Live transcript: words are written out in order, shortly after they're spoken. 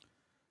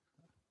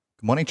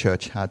Good morning,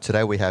 church.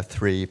 Today we have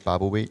three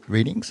Bible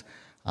readings.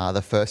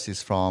 The first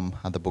is from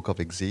the book of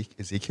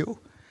Ezekiel.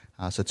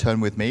 So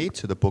turn with me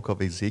to the book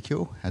of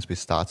Ezekiel as we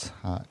start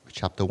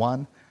chapter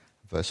 1,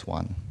 verse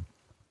 1.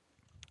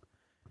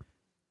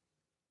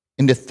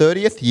 In the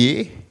 30th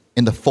year,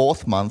 in the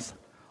 4th month,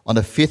 on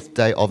the 5th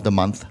day of the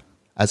month,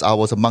 as I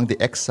was among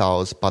the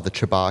exiles by the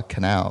Chebar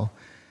Canal,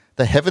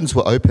 the heavens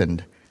were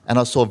opened, and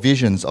I saw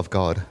visions of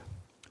God.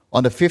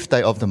 On the 5th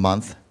day of the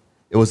month,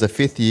 it was the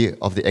 5th year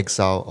of the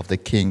exile of the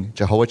king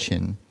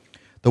Jehoiachin.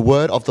 The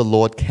word of the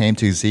Lord came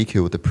to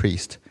Ezekiel the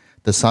priest,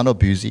 the son of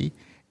Buzi,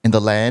 in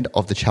the land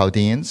of the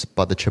Chaldeans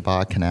by the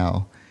Chebar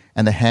Canal,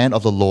 and the hand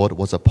of the Lord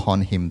was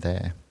upon him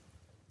there.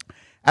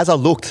 As I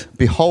looked,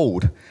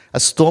 behold, a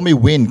stormy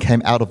wind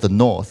came out of the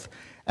north,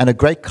 and a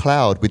great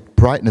cloud with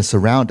brightness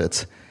around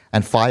it,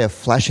 and fire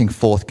flashing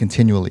forth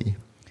continually.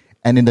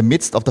 And in the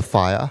midst of the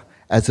fire,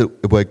 as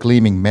it were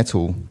gleaming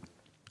metal.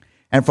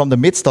 And from the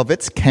midst of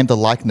it came the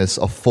likeness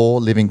of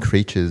 4 living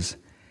creatures,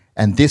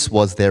 and this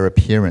was their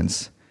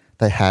appearance.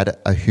 They had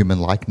a human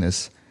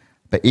likeness,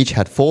 but each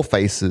had 4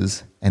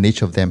 faces, and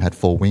each of them had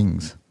 4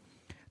 wings.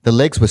 The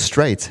legs were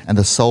straight, and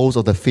the soles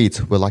of the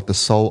feet were like the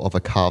sole of a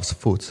calf's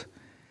foot,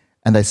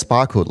 and they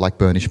sparkled like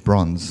burnished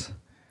bronze.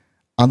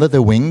 Under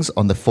the wings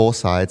on the 4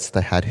 sides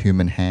they had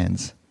human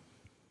hands.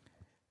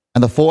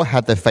 And the 4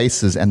 had their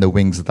faces and the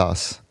wings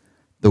thus.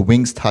 The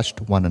wings touched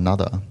one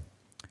another.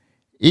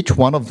 Each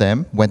one of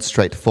them went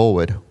straight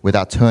forward,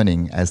 without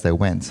turning as they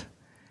went.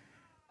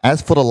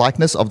 As for the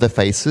likeness of their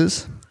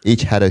faces,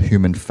 each had a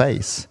human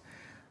face.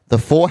 The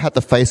 4 had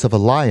the face of a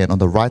lion on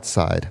the right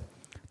side,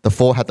 the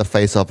 4 had the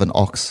face of an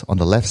ox on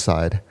the left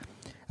side,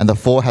 and the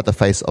 4 had the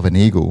face of an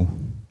eagle.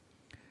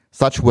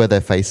 Such were their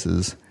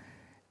faces,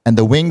 and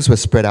the wings were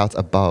spread out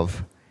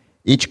above.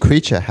 Each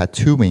creature had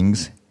 2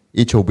 wings,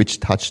 each of which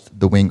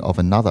touched the wing of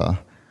another,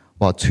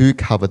 while 2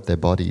 covered their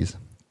bodies.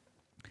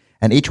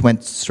 And each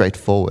went straight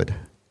forward.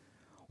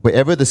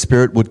 Wherever the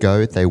Spirit would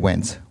go, they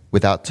went,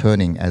 without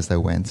turning as they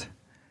went.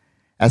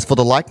 As for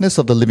the likeness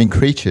of the living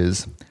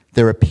creatures,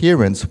 their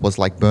appearance was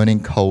like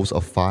burning coals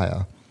of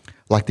fire,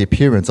 like the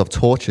appearance of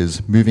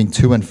torches moving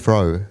to and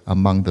fro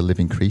among the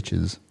living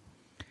creatures.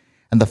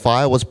 And the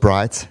fire was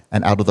bright,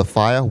 and out of the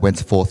fire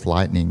went forth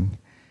lightning,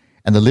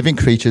 and the living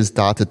creatures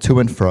darted to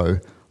and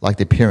fro like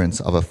the appearance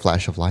of a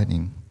flash of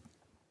lightning.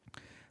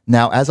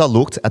 Now as I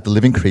looked at the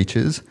living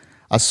creatures,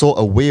 I saw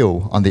a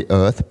wheel on the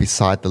earth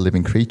beside the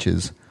living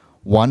creatures,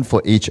 one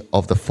for each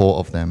of the 4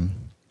 of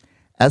them.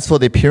 As for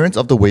the appearance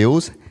of the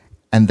wheels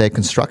and their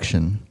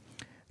construction,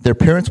 their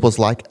appearance was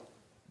like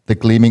the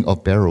gleaming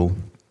of beryl.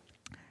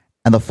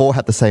 And the 4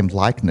 had the same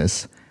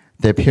likeness,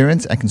 their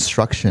appearance and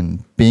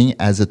construction being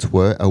as it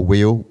were a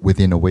wheel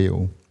within a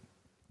wheel.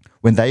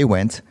 When they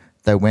went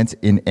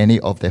in any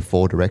of their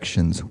 4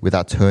 directions,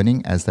 without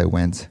turning as they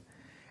went.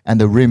 And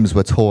the rims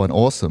were tall and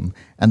awesome,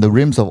 and the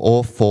rims of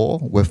all 4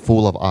 were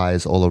full of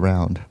eyes all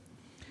around.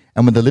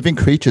 And when the living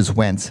creatures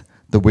went,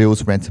 the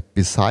wheels went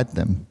beside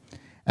them.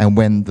 And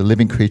when the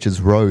living creatures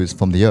rose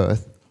from the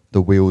earth,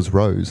 the wheels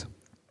rose.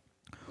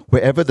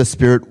 Wherever the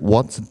Spirit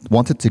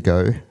wanted to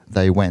go,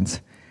 they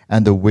went,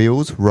 and the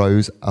wheels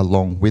rose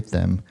along with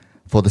them,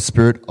 for the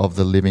spirit of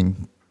the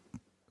living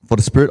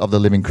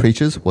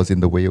creatures was in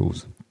the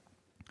wheels.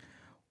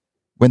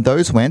 When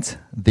those went,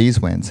 these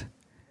went,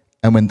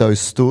 and when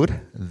those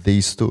stood,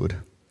 these stood.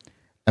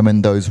 And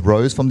when those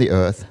rose from the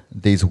earth,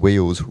 these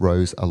wheels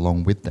rose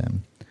along with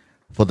them.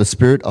 For the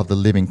spirit of the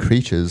living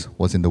creatures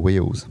was in the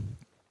wheels.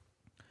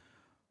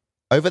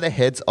 Over the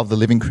heads of the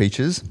living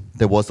creatures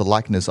there was the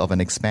likeness of an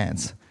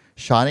expanse,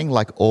 shining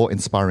like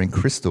awe-inspiring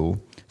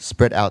crystal,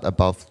 spread out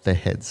above their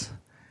heads.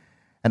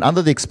 And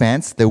under the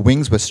expanse their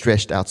wings were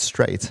stretched out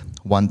straight,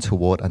 one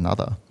toward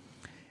another.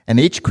 And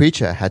each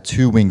creature had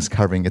 2 wings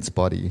covering its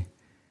body.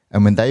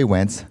 And when they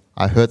went,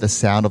 I heard the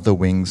sound of the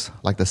wings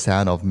like the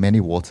sound of many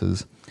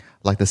waters,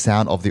 like the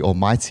sound of the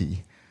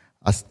Almighty,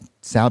 a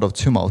sound of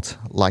tumult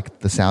like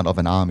the sound of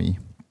an army.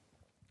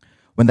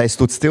 When they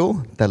stood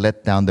still, they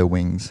let down their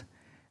wings,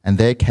 and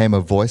there came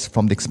a voice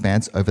from the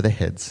expanse over their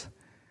heads.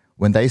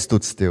 When they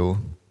stood still,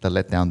 they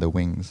let down their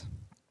wings.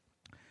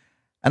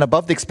 And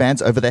above the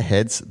expanse over their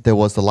heads there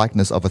was the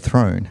likeness of a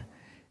throne,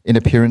 in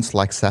appearance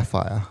like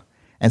sapphire,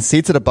 and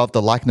seated above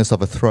the likeness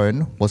of a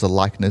throne was a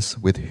likeness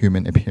with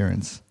human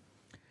appearance.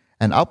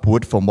 And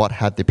upward from what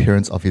had the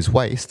appearance of his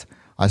waist,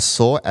 I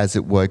saw as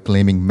it were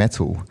gleaming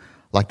metal,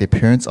 like the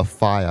appearance of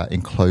fire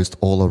enclosed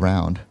all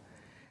around.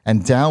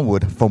 And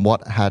downward from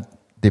what had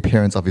the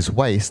appearance of his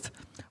waist,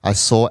 I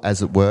saw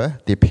as it were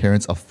the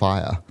appearance of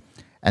fire,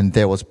 and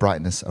there was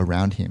brightness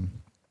around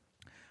him.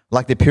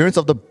 Like the appearance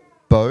of the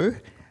bow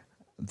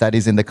that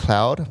is in the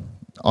cloud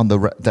on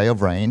the day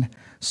of rain,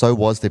 so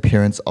was the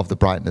appearance of the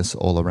brightness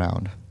all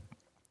around.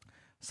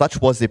 Such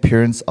was the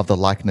appearance of the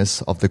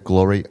likeness of the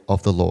glory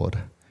of the Lord.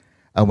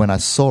 And when I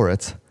saw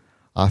it,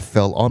 I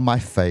fell on my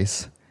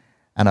face,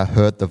 and I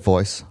heard the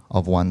voice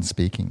of one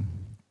speaking.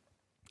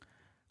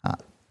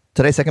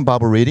 Today's second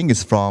Bible reading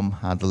is from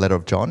the letter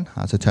of John.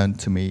 So turn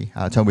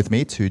with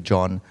me to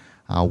John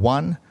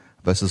 1,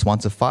 verses 1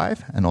 to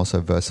 5, and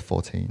also verse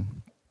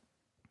 14.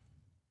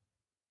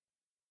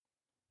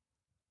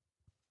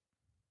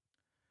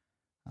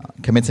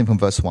 Commencing from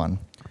verse 1.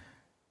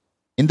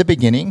 In the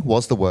beginning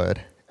was the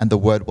Word, and the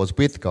Word was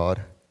with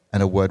God,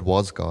 and the Word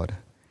was God.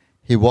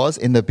 He was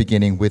in the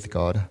beginning with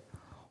God.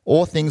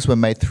 All things were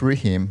made through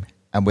him,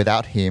 and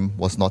without him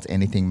was not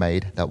anything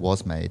made that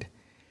was made.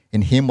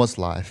 In him was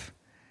life,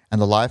 and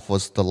the life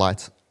was the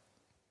light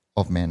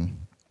of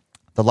men.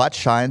 The light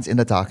shines in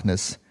the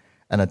darkness,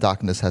 and the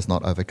darkness has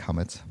not overcome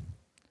it.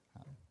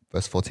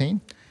 Verse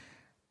 14.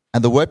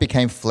 And the Word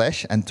became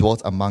flesh and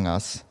dwelt among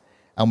us,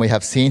 and we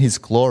have seen his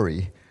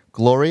glory,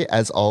 glory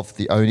as of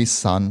the only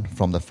Son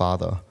from the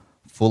Father,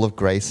 full of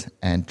grace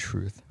and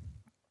truth.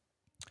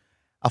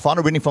 Our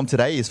final reading from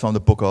today is from the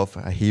book of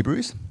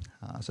Hebrews.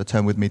 So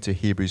turn with me to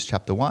Hebrews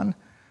chapter 1,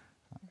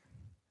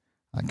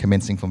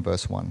 commencing from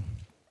verse 1.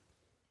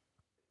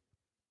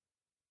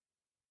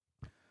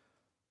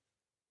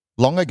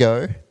 Long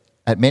ago,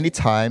 at many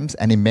times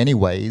and in many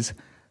ways,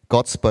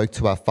 God spoke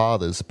to our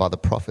fathers by the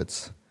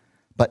prophets.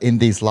 But in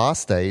these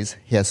last days,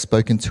 he has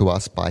spoken to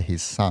us by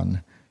his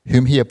Son,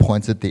 whom he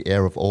appointed the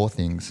heir of all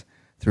things,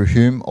 through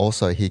whom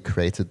also he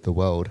created the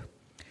world.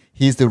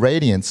 He is the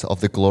radiance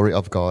of the glory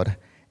of God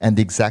and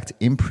the exact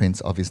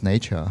imprint of his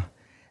nature,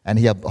 and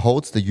he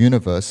upholds the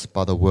universe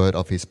by the word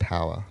of his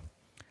power.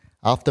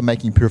 After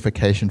making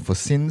purification for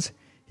sins,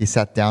 he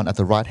sat down at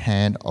the right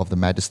hand of the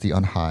Majesty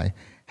on high,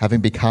 having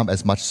become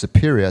as much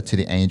superior to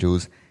the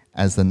angels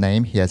as the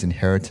name he has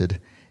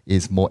inherited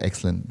is more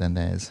excellent than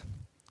theirs.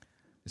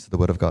 This is the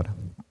word of God.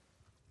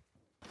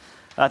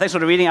 Thanks for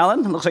the reading, Alan.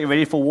 It looks like you're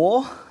ready for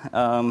war,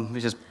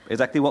 which is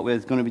exactly what we're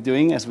going to be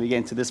doing as we get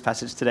into this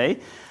passage today.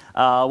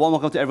 Warm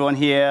welcome to everyone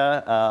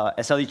here.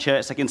 SLE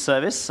Church second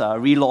service,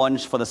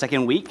 relaunched for the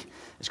second week.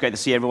 It's great to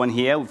see everyone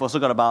here. We've also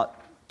got about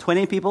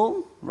 20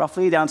 people,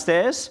 roughly,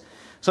 downstairs.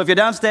 So if you're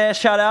downstairs,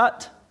 shout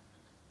out.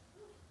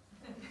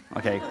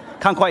 Okay,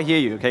 can't quite hear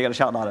you. Okay, got to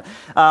shout louder.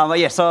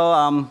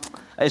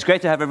 It's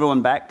great to have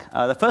everyone back.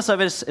 The first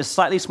service is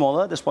slightly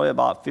smaller. There's probably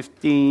about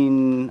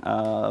 15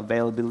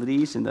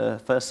 availabilities in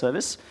the first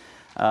service.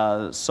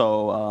 It's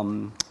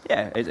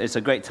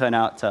a great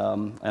turnout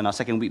in our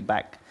second week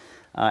back.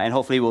 And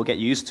hopefully we'll get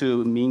used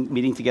to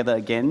meeting together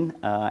again,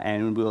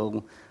 and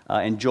we'll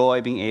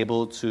enjoy being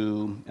able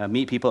to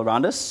meet people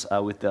around us.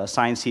 With the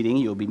assigned seating,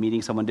 you'll be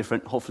meeting someone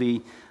different,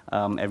 hopefully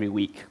every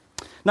week.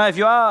 Now, if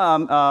you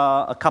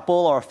are a couple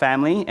or a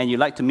family and you'd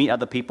like to meet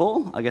other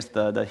people, I guess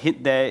the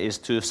hint there is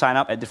to sign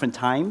up at different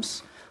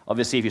times.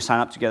 Obviously, if you sign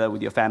up together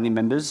with your family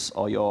members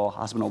or your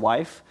husband or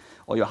wife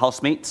or your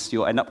housemates,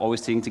 you'll end up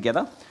always sitting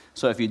together.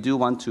 So if you do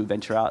want to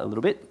venture out a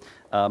little bit,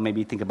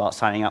 maybe think about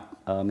signing up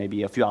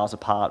maybe a few hours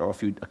apart or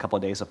a couple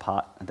of days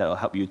apart. That will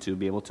help you to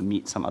be able to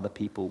meet some other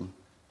people.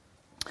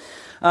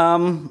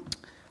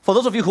 For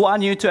those of you who are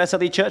new to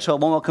SLE Church, well,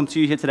 welcome to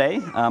you here today.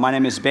 My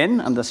name is Ben.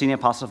 I'm the senior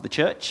pastor of the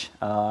church.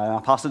 I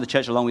pastor the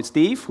church along with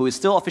Steve, who is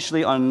still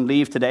officially on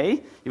leave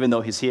today, even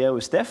though he's here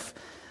with Steph.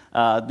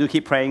 Do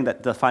keep praying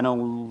that the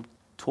final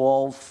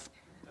 12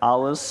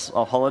 hours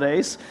of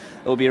holidays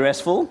will be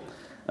restful,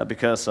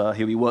 because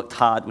he'll be worked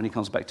hard when he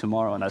comes back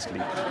tomorrow, and that's going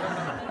to be...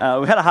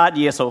 We've had a hard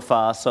year so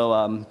far,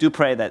 so do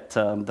pray that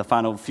the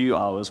final few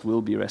hours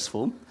will be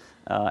restful,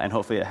 and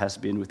hopefully it has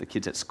been with the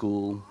kids at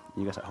school,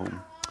 you guys at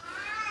home.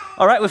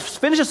 All right, we've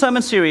finished a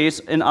sermon series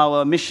in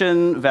our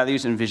mission,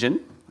 values, and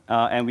vision,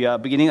 and we are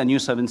beginning a new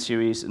sermon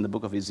series in the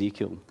book of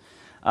Ezekiel.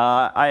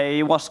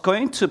 I was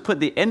going to put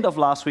the end of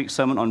last week's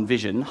sermon on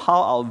vision,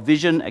 how our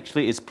vision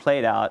actually is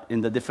played out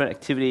in the different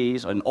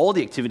activities, and all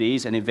the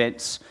activities and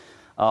events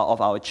of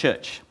our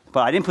church.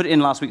 But I didn't put it in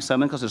last week's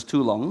sermon because it's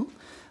too long.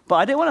 But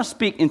I did want to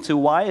speak into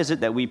why is it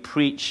that we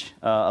preach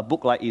a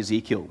book like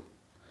Ezekiel.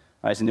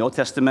 It's in the Old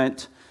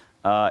Testament.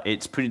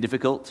 It's pretty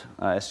difficult,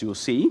 as you will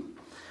see.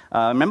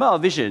 Remember, our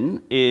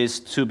vision is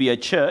to be a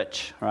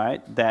church,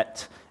 right,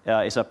 that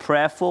is a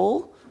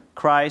prayerful,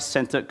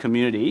 Christ-centered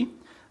community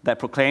that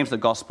proclaims the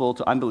gospel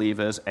to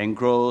unbelievers and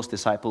grows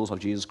disciples of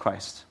Jesus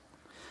Christ.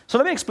 So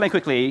let me explain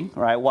quickly,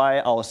 right, why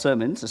our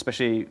sermons,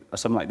 especially a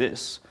sermon like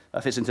this,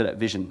 fits into that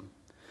vision.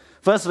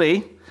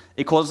 Firstly,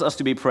 it causes us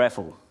to be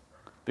prayerful,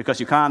 because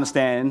you can't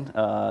understand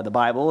the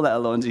Bible, let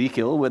alone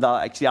Ezekiel,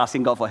 without actually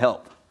asking God for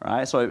help,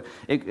 right? So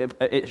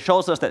it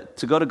shows us that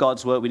to go to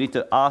God's word, we need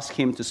to ask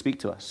him to speak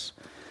to us.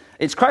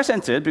 It's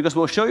Christ-centered because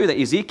we'll show you that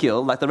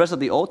Ezekiel, like the rest of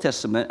the Old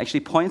Testament,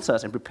 actually points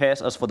us and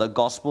prepares us for the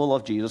gospel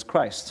of Jesus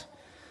Christ.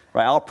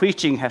 Right? Our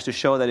preaching has to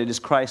show that it is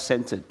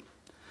Christ-centered.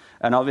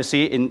 And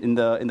obviously, in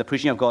the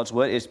preaching of God's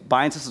word, it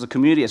binds us as a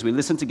community as we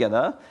listen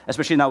together,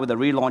 especially now with the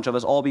relaunch of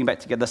us all being back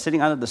together,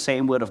 sitting under the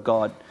same word of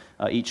God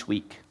each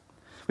week.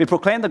 We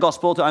proclaim the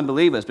gospel to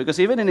unbelievers because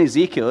even in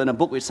Ezekiel, in a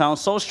book which sounds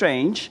so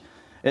strange,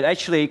 it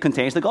actually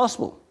contains the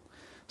gospel.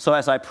 So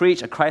as I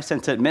preach a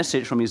Christ-centered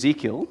message from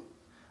Ezekiel,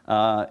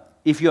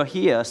 if you're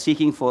here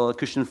seeking for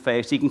Christian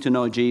faith, seeking to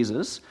know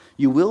Jesus,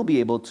 you will be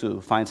able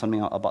to find something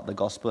out about the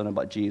gospel and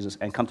about Jesus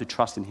and come to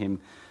trust in him.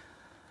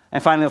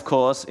 And finally, of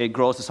course, it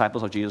grows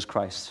disciples of Jesus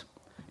Christ.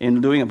 In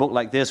doing a book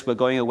like this, we're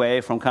going away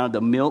from kind of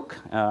the milk,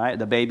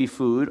 the baby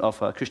food of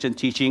Christian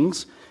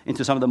teachings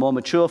into some of the more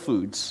mature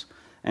foods.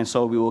 And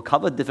so we will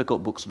cover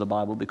difficult books of the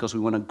Bible because we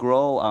want to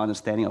grow our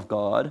understanding of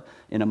God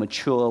in a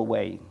mature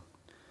way.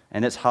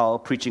 And that's how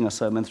preaching a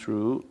sermon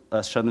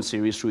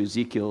series through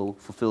Ezekiel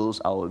fulfills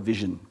our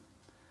vision.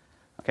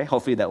 Okay,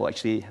 hopefully that will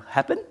actually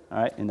happen, all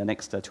right, in the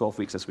next 12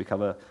 weeks as we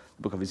cover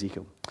the book of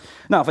Ezekiel.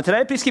 Now, for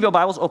today, please keep your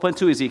Bibles open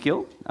to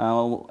Ezekiel.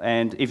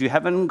 And if you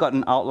haven't got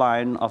an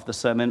outline of the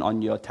sermon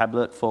on your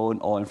tablet, phone,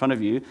 or in front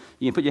of you,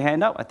 you can put your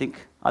hand up. I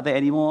think, are there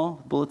any more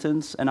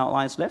bulletins and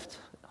outlines left,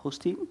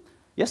 host team?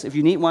 Yes, if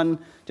you need one,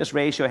 just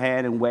raise your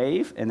hand and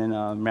wave, and then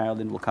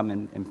Marilyn will come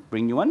and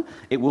bring you one.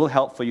 It will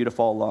help for you to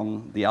follow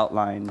along the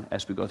outline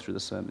as we go through the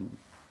sermon.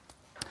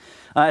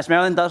 As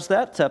Marilyn does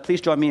that,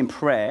 please join me in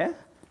prayer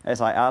as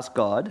I ask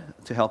God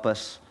to help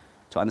us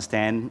to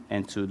understand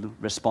and to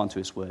respond to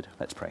His word.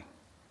 Let's pray.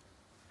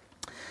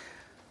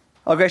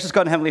 Our gracious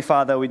God and Heavenly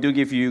Father, we do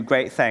give you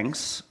great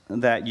thanks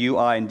that you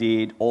are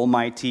indeed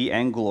almighty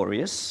and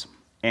glorious,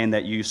 and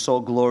that you so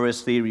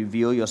gloriously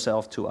reveal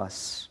yourself to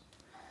us.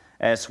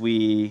 As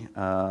we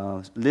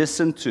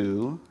listen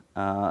to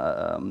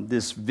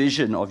this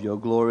vision of your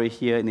glory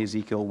here in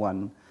Ezekiel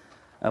 1,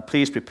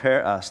 please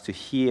prepare us to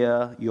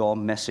hear your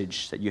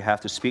message that you have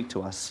to speak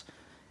to us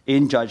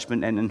in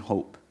judgment and in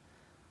hope,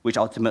 which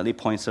ultimately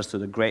points us to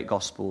the great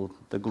gospel,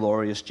 the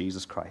glorious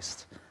Jesus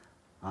Christ.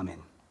 Amen.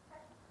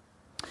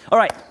 All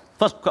right,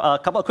 first, a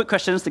couple of quick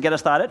questions to get us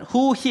started.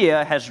 Who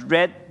here has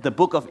read the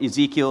book of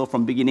Ezekiel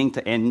from beginning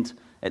to end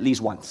at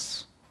least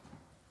once?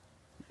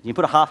 You can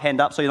put a half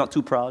hand up so you're not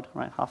too proud,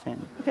 right? Half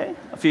hand. Okay,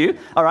 a few.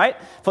 All right.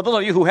 For those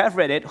of you who have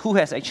read it, who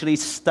has actually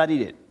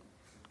studied it?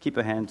 Keep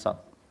your hands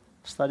up.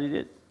 Studied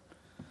it?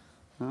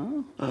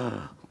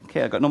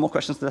 Okay, I've got no more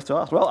questions left to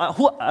ask. Well,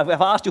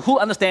 if I asked you who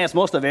understands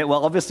most of it,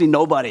 well, obviously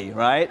nobody,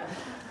 right?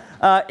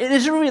 It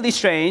is a really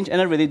strange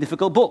and a really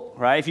difficult book,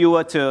 right? If you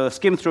were to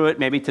skim through it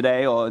maybe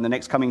today or in the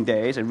next coming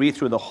days and read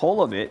through the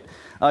whole of it,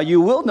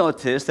 you will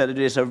notice that it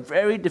is a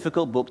very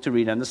difficult book to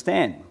read and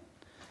understand.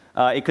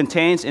 It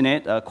contains in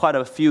it quite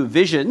a few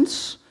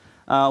visions,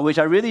 which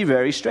are really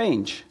very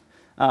strange.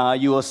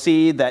 You will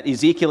see that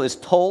Ezekiel is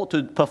told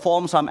to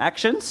perform some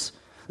actions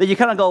that you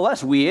kind of go, well,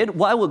 that's weird.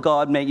 Why would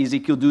God make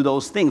Ezekiel do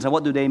those things, and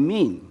what do they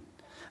mean?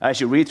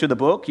 As you read through the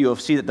book, you'll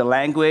see that the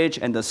language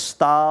and the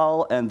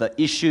style and the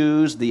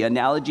issues, the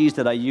analogies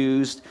that are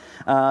used,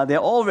 they're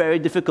all very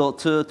difficult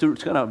to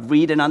kind of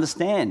read and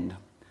understand.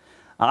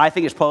 I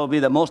think it's probably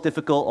the most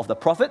difficult of the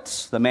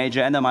prophets, the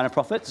major and the minor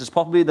prophets. It's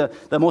probably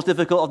the most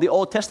difficult of the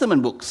Old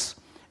Testament books,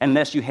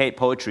 unless you hate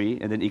poetry,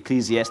 and then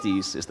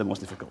Ecclesiastes is the most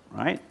difficult,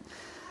 right?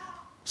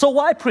 So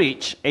why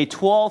preach a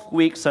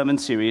 12-week sermon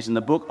series in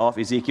the book of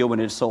Ezekiel when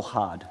it's so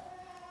hard?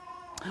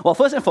 Well,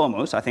 first and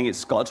foremost, I think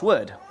it's God's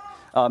word.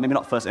 Maybe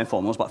not first and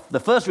foremost, but the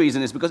first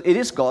reason is because it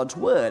is God's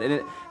word, and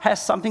it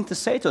has something to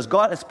say to us.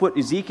 God has put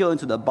Ezekiel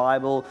into the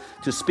Bible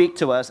to speak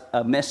to us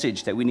a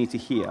message that we need to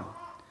hear.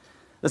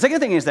 The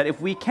second thing is that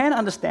if we can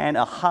understand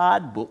a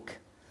hard book,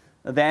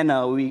 then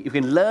if we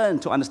can learn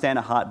to understand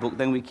a hard book,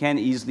 then we can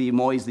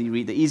more easily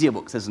read the easier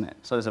books, isn't it?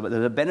 So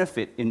there's a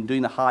benefit in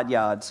doing the hard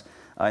yards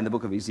in the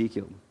book of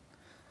Ezekiel.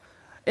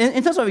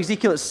 In terms of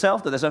Ezekiel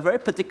itself, though, there's a very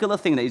particular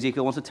thing that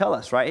Ezekiel wants to tell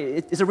us, right?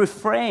 It's a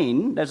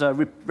refrain, there's a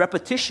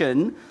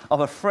repetition of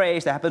a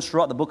phrase that happens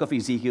throughout the book of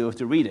Ezekiel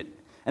to read it.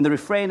 And the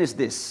refrain is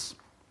this,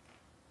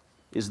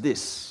 is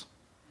this,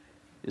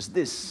 is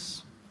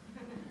this.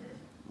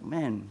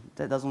 Man,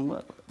 that doesn't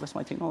work. Where's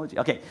my technology?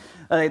 Okay.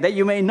 That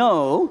you may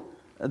know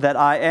that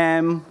I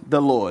am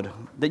the Lord.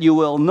 That you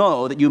will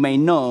know, that you may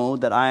know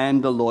that I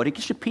am the Lord. He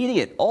keeps repeating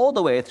it all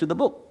the way through the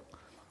book.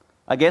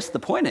 I guess the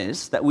point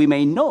is that we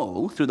may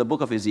know through the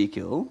book of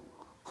Ezekiel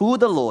who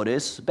the Lord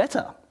is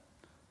better.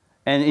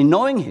 And in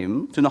knowing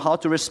Him, to know how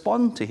to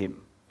respond to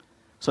Him.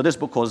 So this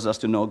book causes us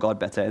to know God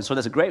better. And so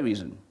there's a great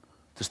reason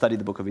to study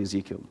the book of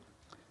Ezekiel.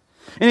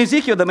 In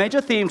Ezekiel, the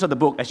major themes of the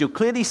book, as you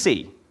clearly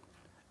see,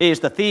 is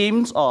the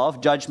themes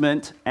of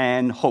judgment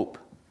and hope.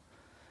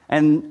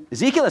 And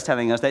Ezekiel is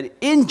telling us that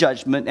in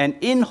judgment and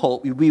in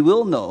hope, we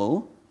will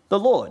know the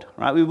Lord,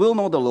 right? We will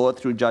know the Lord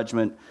through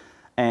judgment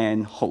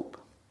and hope.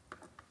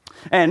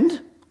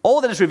 And all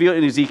that is revealed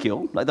in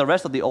Ezekiel, like the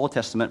rest of the Old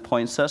Testament,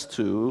 points us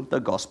to the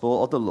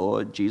gospel of the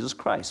Lord Jesus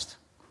Christ.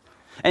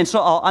 And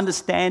so our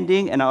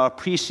understanding and our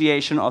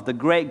appreciation of the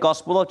great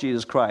gospel of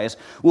Jesus Christ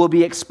will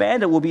be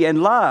expanded, will be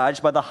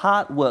enlarged by the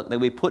hard work that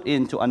we put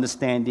into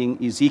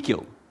understanding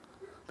Ezekiel.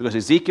 Because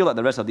Ezekiel, like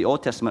the rest of the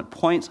Old Testament,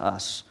 points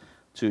us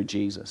to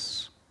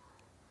Jesus.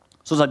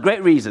 So there are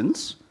great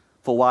reasons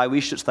for why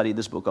we should study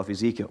this book of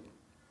Ezekiel.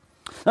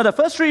 Now, the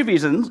first three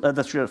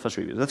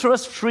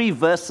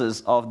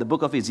verses of the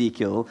book of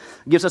Ezekiel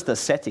gives us the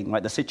setting,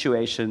 right, the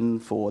situation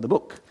for the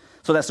book.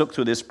 So let's look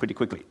through this pretty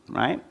quickly,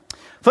 right?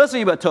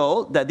 Firstly, we're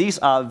told that these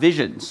are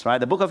visions, right?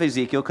 The book of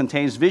Ezekiel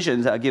contains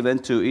visions that are given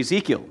to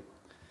Ezekiel.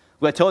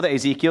 We're told that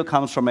Ezekiel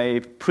comes from a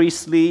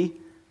priestly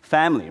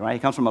family, right? He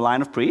comes from a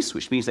line of priests,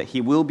 which means that he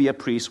will be a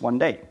priest one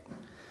day.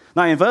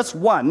 Now, in verse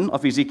 1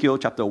 of Ezekiel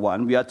chapter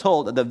 1, we are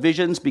told that the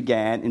visions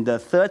began in the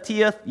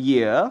 30th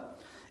year,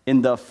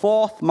 in the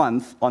 4th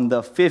month, on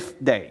the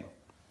 5th day,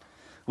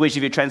 which,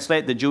 if you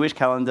translate the Jewish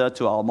calendar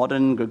to our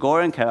modern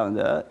Gregorian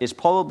calendar, is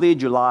probably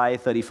July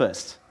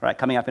 31st, right?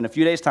 Coming up in a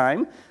few days'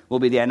 time will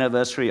be the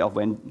anniversary of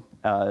when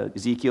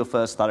Ezekiel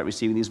first started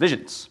receiving these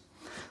visions.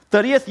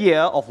 30th year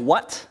of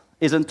what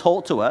isn't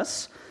told to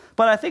us,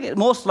 but I think it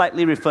most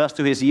likely refers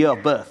to his year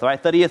of birth,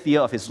 right? 30th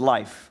year of his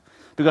life.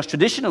 Because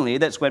traditionally,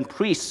 that's when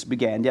priests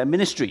began their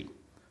ministry,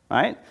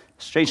 right?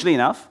 Strangely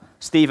enough,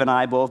 Steve and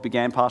I both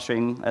began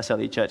pastoring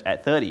SLE Church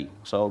at 30.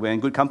 So we're in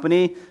good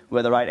company,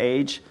 we're the right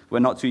age, we're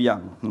not too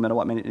young, no matter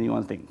what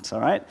anyone thinks,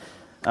 all right?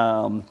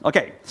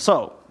 Okay,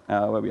 so where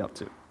are we up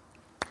to?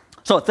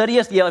 So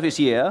 30th year of his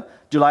year,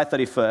 July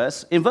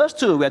 31st. In verse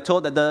 2, we're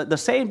told that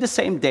this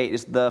same date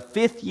is the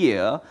 5th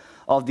year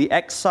of the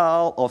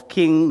exile of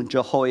King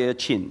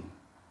Jehoiachin,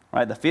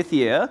 right? The 5th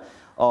year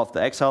of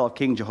the exile of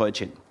King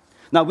Jehoiachin.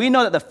 Now, we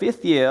know that the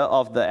 5th year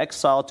of the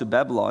exile to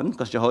Babylon,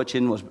 because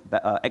Jehoiachin was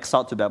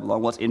exiled to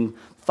Babylon, was in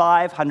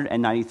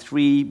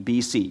 593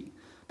 BC,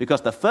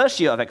 because the first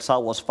year of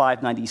exile was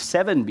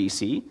 597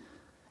 BC,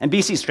 and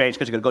BC is strange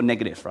because you've got to go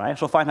negative, right?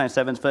 So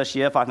 597 is first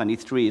year,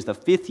 593 is the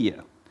 5th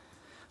year.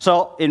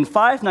 So in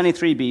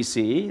 593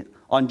 BC,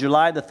 on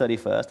July the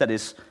 31st, that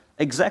is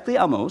exactly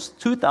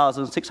almost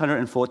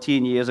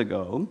 2,614 years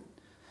ago,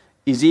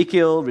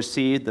 Ezekiel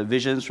received the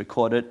visions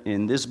recorded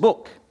in this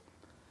book.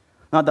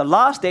 Now, the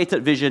last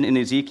dated vision in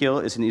Ezekiel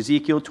is in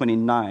Ezekiel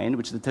 29,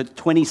 which is the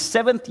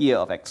 27th year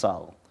of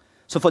exile.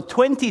 So for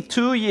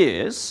 22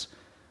 years,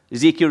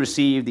 Ezekiel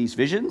received these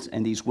visions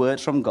and these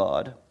words from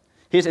God.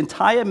 His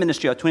entire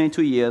ministry of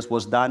 22 years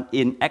was done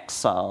in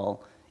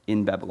exile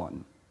in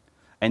Babylon.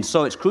 And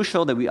so it's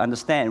crucial that we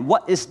understand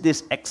what is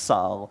this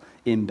exile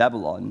in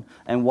Babylon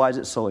and why is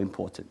it so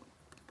important.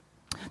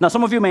 Now,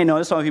 some of you may know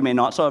this, some of you may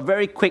not. So a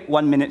very quick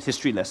 1-minute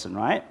history lesson,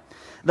 right?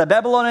 The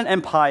Babylonian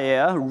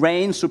Empire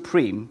reigned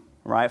supreme,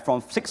 right, from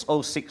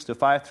 606 to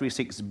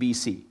 536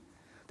 BC.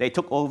 They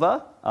took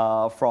over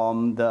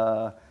from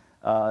the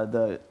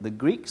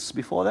Greeks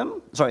before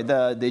them,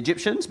 the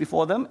Egyptians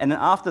before them, and then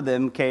after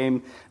them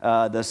came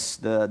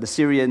the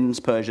Syrians,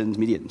 Persians,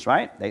 Medians,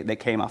 right? They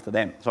came after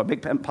them. So a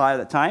big empire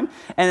at the time.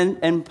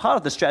 And part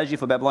of the strategy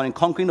for Babylon in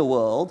conquering the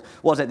world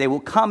was that they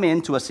would come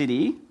into a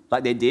city,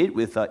 like they did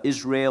with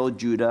Israel,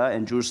 Judah,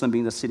 and Jerusalem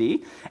being the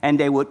city, and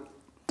they would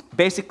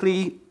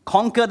basically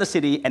conquer the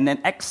city and then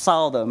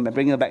exile them and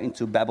bring them back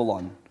into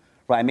Babylon,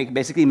 right?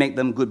 Basically make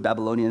them good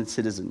Babylonian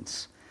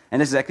citizens.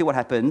 And this is exactly what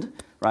happened,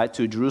 right,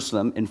 to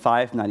Jerusalem in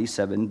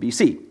 597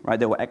 BC, right?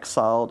 They were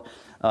exiled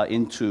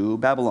into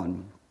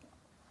Babylon.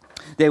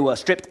 They were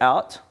stripped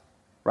out,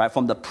 right,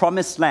 from the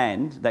promised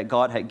land that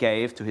God had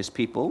gave to his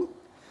people.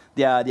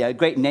 Their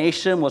great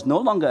nation was no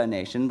longer a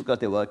nation because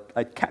they were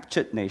a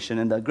captured nation,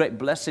 and the great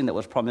blessing that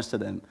was promised to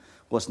them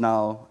was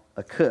now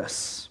a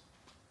curse.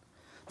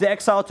 The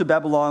exile to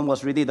Babylon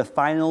was really the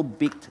final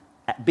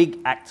big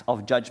act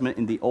of judgment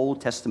in the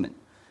Old Testament,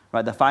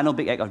 right? The final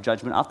big act of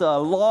judgment after a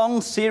long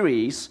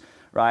series,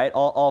 right,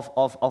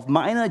 of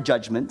minor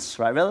judgments,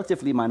 right,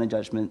 relatively minor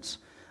judgments,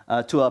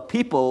 to a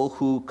people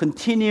who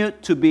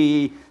continued to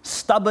be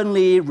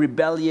stubbornly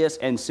rebellious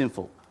and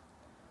sinful.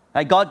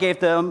 Right? God gave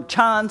them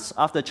chance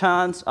after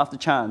chance after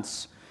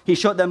chance. He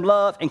showed them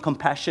love and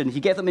compassion. He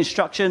gave them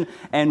instruction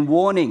and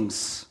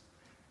warnings.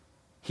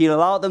 He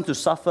allowed them to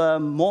suffer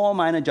more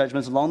minor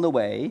judgments along the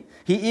way.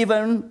 He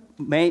even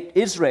made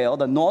Israel,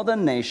 the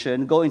northern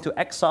nation, go into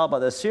exile by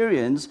the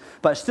Assyrians,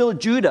 but still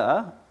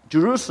Judah,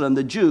 Jerusalem,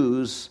 the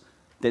Jews,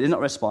 they did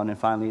not respond, and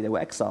finally they were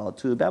exiled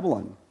to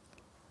Babylon.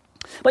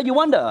 But you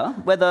wonder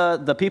whether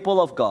the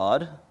people of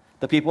God,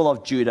 the people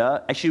of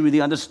Judah, actually really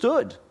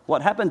understood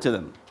what happened to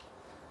them.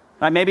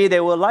 Right? Maybe they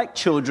were like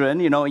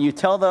children, and you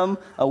tell them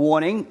a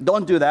warning,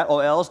 don't do that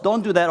or else,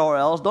 don't do that or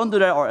else, don't do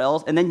that or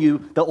else, and then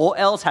the or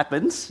else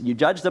happens, you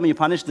judge them and you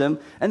punish them,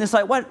 and it's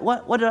like,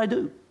 what did I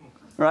do?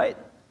 Right?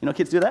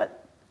 Kids do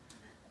that.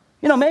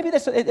 Maybe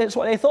that's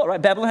what they thought, right?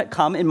 Babylon had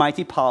come in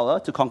mighty power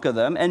to conquer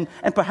them, and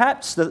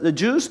perhaps the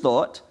Jews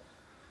thought,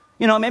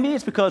 maybe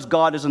it's because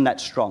God isn't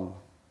that strong.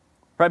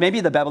 Right?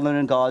 Maybe the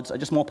Babylonian gods are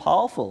just more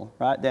powerful,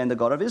 right, than the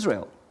God of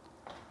Israel.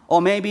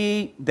 Or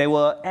maybe they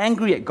were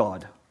angry at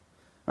God.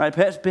 Right?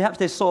 Perhaps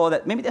they saw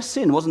that maybe their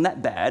sin wasn't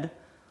that bad.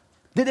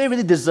 Did they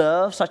really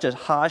deserve such a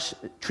harsh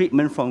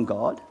treatment from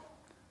God?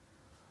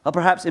 Or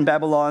perhaps in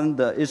Babylon,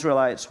 the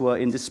Israelites were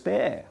in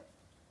despair.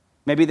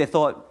 Maybe they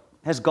thought,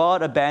 has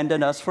God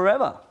abandoned us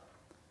forever?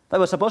 They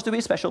were supposed to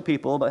be special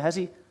people, but has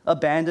he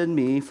abandoned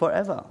me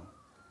forever?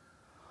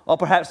 Or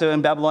perhaps they were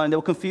in Babylon and they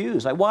were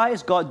confused. Like, why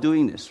is God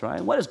doing this,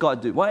 right? What does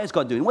God do? Why is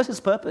God doing? What's his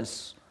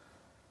purpose?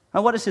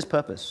 And what is his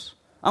purpose?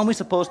 Aren't we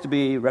supposed to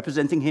be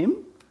representing him?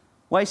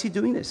 Why is he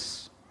doing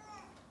this?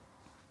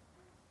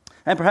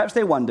 And perhaps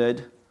they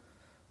wondered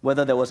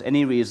whether there was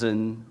any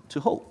reason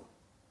to hope.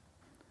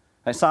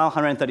 Like Psalm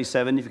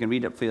 137, if you can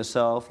read it for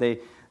yourself,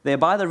 they're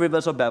by the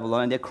rivers of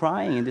Babylon and they're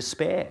crying in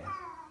despair.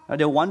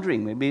 They're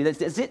wondering, maybe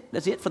that's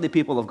it for the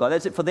people of God,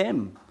 that's it for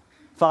them.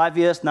 5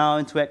 years now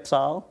into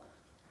exile,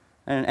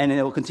 And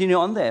it will continue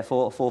on there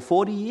for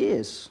 40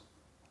 years.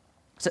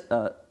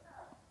 Yeah,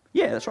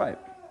 that's right.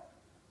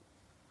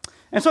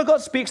 And so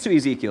God speaks to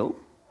Ezekiel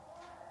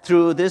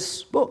through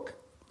this book.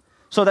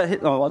 So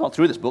that, well, not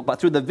through this book, but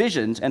through the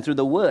visions and through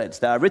the words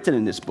that are written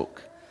in this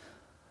book.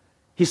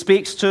 He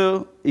speaks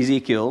to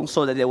Ezekiel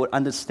so that they would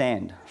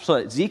understand, so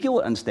that Ezekiel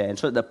would understand,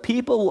 so that the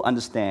people will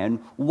understand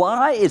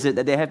why is it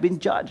that they have been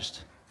judged.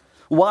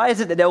 Why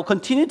is it that they will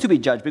continue to be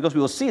judged? Because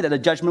we will see that the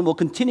judgment will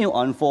continue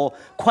on for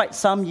quite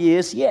some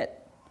years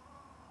yet.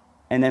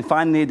 And then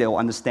finally, they will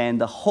understand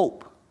the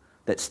hope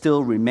that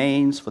still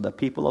remains for the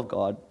people of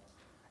God,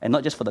 and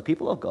not just for the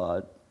people of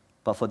God,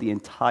 but for the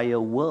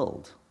entire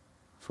world.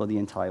 For the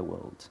entire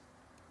world.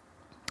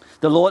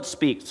 The Lord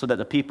speaks so that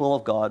the people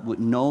of God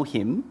would know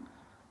Him,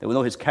 they would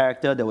know His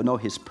character, they would know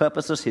His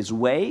purposes, His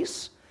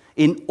ways,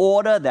 in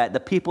order that the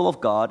people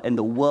of God and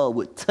the world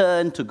would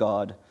turn to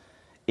God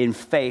in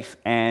faith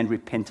and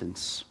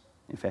repentance.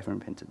 In faith and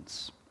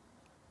repentance.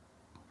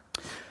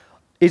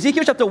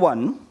 Ezekiel chapter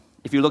 1,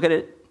 if you look at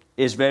it,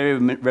 is very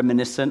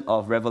reminiscent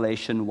of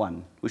Revelation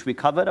 1, which we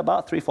covered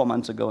about 3-4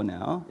 months ago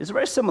now. It's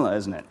very similar,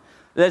 isn't it?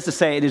 That is to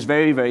say, it is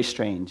very, very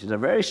strange. It's a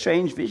very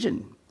strange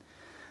vision.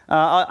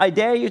 I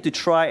dare you to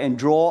try and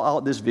draw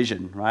out this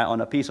vision, right,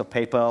 on a piece of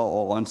paper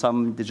or on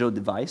some digital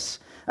device.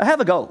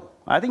 Have a go.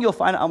 I think you'll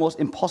find it almost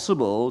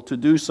impossible to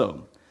do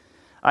so.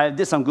 I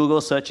did some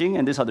Google searching,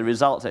 and these are the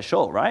results that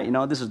show, right? You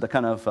know, this is the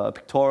kind of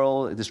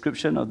pictorial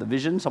description of the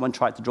vision. Someone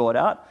tried to draw it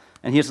out,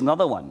 and here's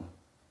another one.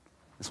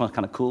 This one's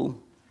kind of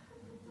cool,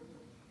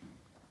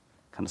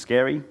 kind of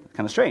scary,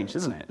 kind of strange,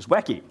 isn't it? It's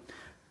wacky.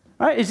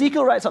 Right?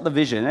 Ezekiel writes up the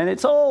vision, and it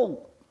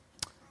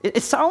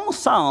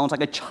sounds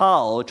like a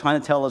child trying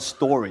to tell a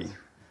story.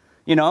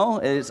 You know,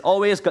 it's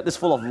always got this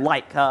full of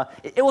light.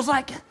 It was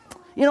like,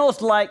 you know,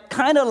 it's like,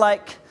 kind of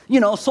like, you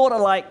know, sort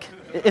of like,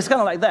 it's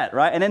kind of like that,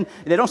 right? And then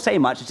they don't say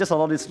much, it's just a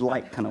lot of this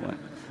light kind of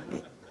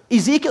way.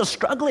 Ezekiel's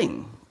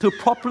struggling to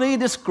properly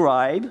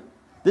describe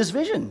this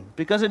vision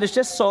because it is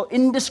just so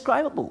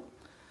indescribable,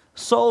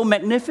 so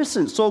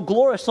magnificent, so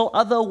glorious, so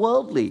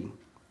otherworldly.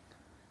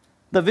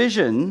 The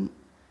vision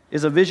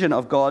is a vision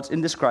of God's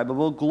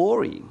indescribable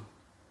glory.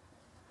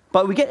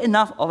 But we get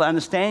enough of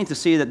understanding to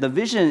see that the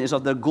vision is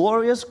of the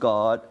glorious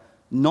God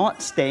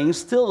not staying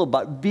still,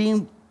 but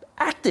being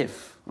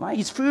active. Right?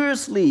 He's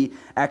furiously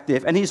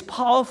active, and He's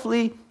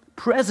powerfully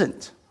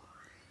present.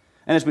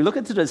 And as we look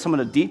into some of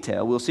the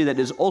detail, we'll see that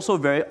it's also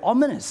very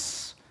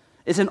ominous.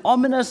 It's an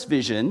ominous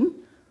vision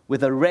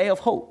with a ray of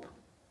hope.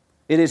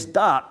 It is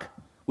dark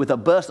with a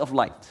burst of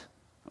light.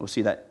 We'll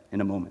see that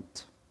in a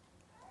moment.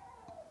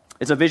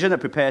 It's a vision that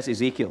prepares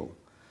Ezekiel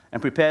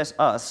and prepares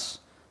us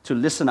to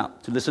listen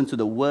up, to listen to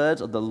the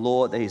words of the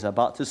Lord that He's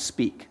about to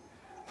speak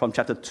from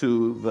chapter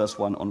 2, verse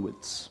 1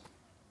 onwards.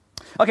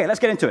 Okay, let's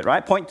get into it,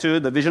 right? Point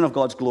 2, the vision of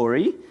God's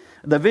glory.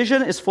 The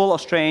vision is full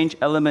of strange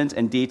elements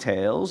and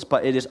details,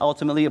 but it is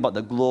ultimately about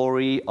the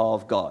glory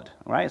of God,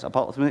 right? It's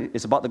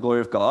about the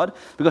glory of God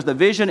because the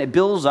vision, it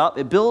builds up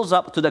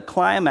to the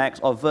climax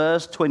of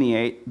verse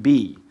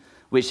 28b,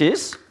 which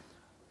is,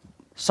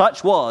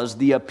 such was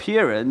the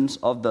appearance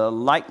of the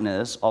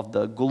likeness of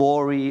the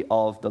glory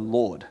of the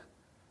Lord.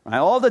 Right?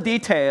 All the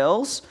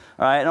details,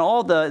 right, and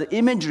all the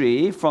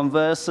imagery from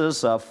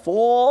verses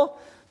 4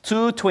 to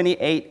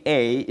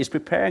 28a is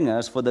preparing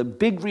us for the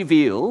big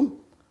reveal,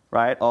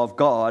 right, of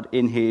God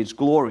in His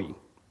glory.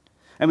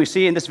 And we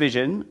see in this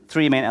vision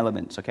 3 main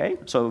elements, okay?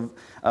 So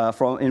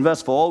in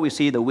verse 4, we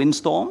see the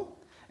windstorm,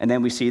 and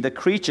then we see the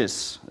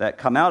creatures that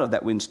come out of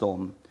that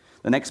windstorm.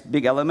 The next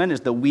big element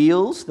is the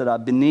wheels that are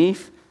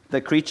beneath the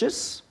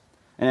creatures.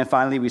 And then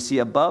finally, we see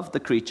above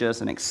the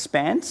creatures an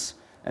expanse,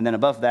 and then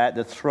above that,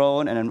 the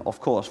throne, and then, of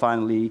course,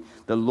 finally,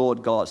 the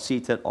Lord God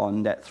seated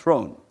on that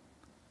throne.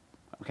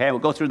 Okay, we'll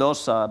go through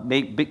those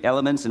big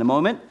elements in a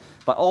moment.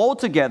 But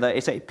altogether,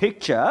 it's a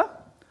picture,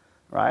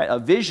 right, a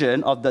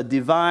vision of the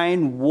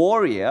divine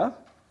warrior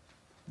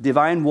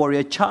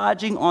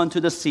charging onto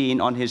the scene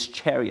on his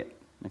chariot.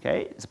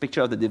 Okay, it's a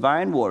picture of the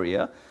divine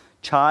warrior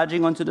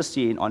charging onto the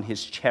scene on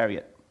his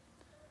chariot.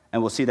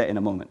 And we'll see that in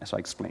a moment as I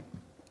explain.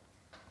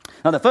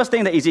 Now, the first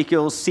thing that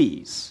Ezekiel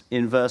sees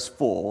in verse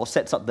 4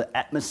 sets up the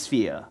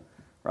atmosphere,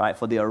 right,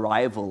 for the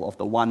arrival of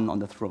the one on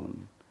the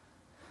throne.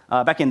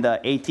 Back in the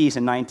 80s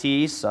and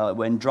 90s,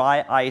 when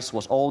dry ice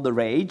was all the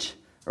rage,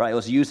 right, it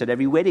was used at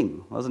every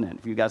wedding, wasn't it?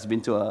 If you guys have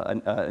been to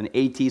an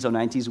 80s or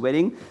 90s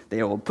wedding,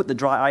 they will put the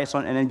dry ice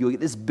on, and then you get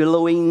this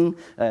billowing,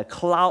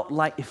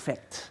 cloud-like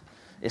effect.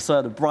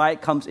 So the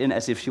bride comes in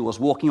as if she was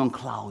walking on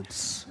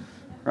clouds,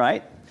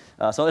 right?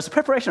 So it's a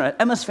preparation, an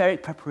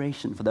atmospheric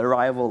preparation for the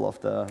arrival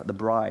of the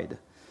bride.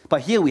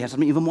 But here we have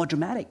something even more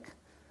dramatic,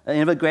 an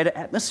even greater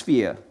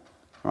atmosphere,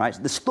 right?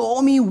 The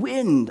stormy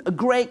wind, a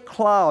great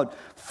cloud,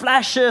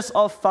 flashes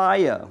of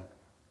fire.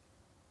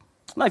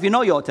 Now, if you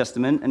know your Old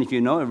Testament, and if you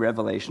know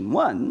Revelation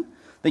 1,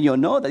 then you'll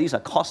know that these are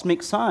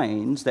cosmic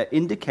signs that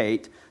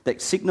indicate,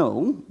 that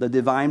signal the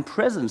divine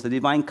presence, the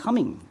divine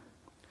coming.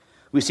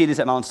 We see this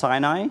at Mount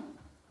Sinai,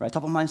 right?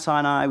 Top of Mount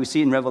Sinai. We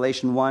see in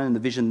Revelation 1 in the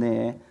vision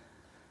there.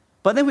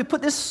 But then we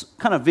put this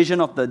kind of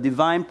vision of the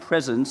divine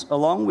presence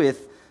along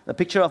with the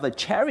picture of a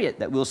chariot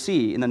that we'll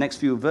see in the next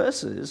few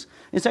verses,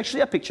 is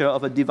actually a picture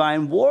of a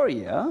divine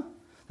warrior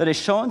that is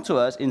shown to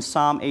us in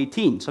Psalm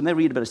 18. So I'm going to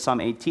read a bit of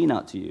Psalm 18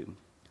 out to you.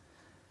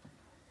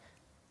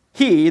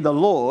 He, the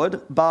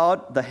Lord,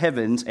 bowed the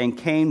heavens and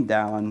came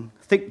down.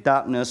 Thick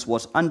darkness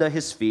was under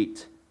his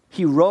feet.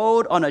 He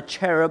rode on a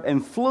cherub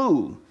and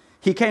flew.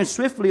 He came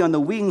swiftly on the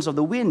wings of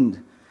the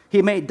wind.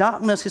 He made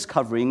darkness his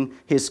covering,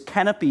 his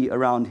canopy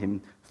around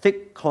him,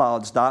 thick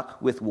clouds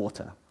dark with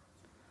water.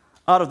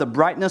 Out of the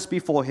brightness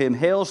before him,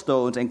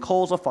 hailstones and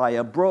coals of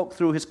fire broke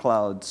through his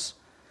clouds.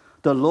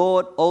 The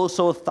Lord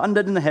also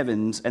thundered in the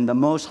heavens, and the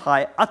Most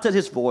High uttered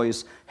his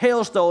voice,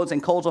 hailstones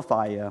and coals of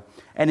fire.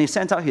 And he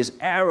sent out his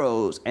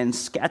arrows and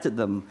scattered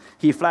them.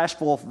 He flashed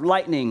forth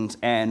lightnings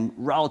and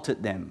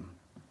routed them.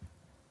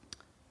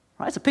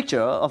 Right? It's a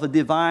picture of a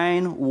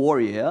divine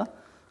warrior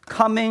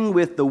coming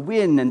with the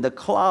wind and the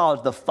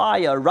clouds, the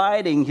fire,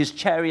 riding his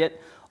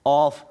chariot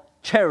of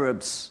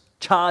cherubs,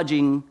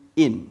 charging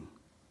in.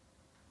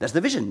 That's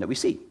the vision that we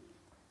see.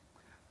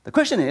 The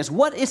question is,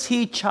 what is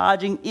he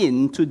charging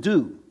in to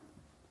do?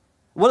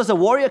 What does a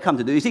warrior come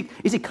to do?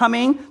 Is he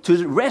coming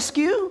to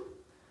rescue?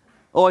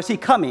 Or is he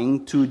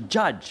coming to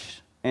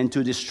judge and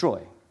to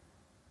destroy?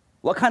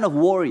 What kind of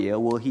warrior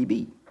will he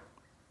be?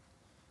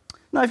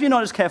 Now, if you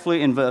notice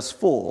carefully in verse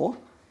 4,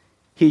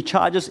 he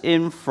charges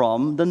in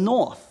from the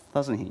north,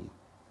 doesn't he? You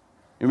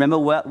remember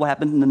what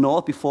happened in the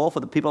north before for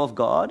the people of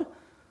God?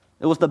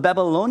 It was the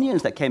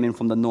Babylonians that came in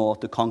from the north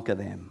to conquer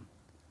them.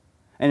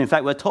 And in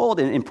fact, we're told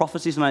in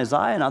prophecies in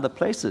Isaiah and other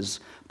places,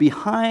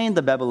 behind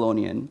the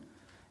Babylonian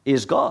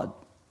is God,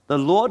 the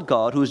Lord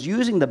God, who is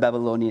using the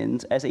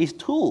Babylonians as a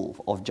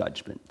tool of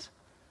judgment.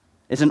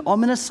 It's an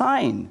ominous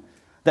sign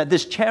that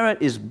this chariot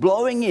is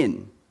blowing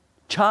in,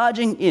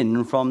 charging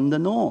in from the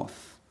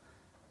north.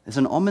 It's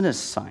an ominous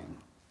sign.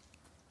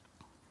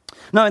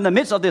 Now, in the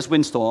midst of this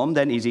windstorm,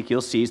 then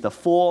Ezekiel sees the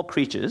four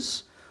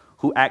creatures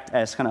who act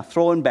as kind of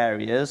throne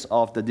barriers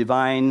of the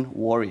divine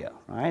warrior,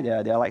 right?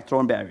 They're like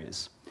throne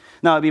barriers.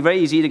 Now, it'd be very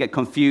easy to get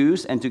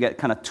confused and to get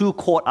kind of too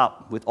caught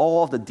up with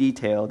all of the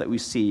detail that we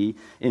see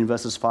in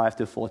verses 5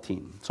 to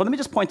 14. So let me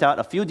just point out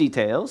a few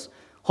details,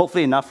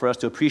 hopefully enough for us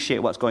to appreciate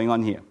what's going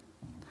on here.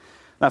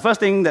 Now, first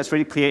thing that's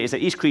really clear is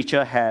that each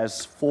creature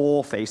has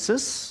four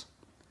faces.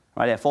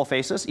 Right? They have four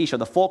faces. Each of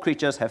the four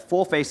creatures have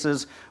four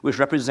faces, which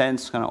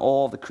represents kind of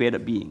all of the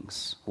created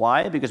beings.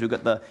 Why? Because we've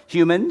got the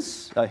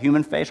humans,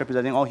 human face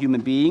representing all human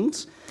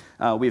beings.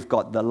 We've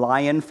got the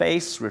lion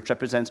face, which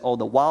represents all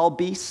the wild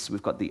beasts.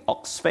 We've got the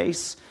ox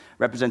face,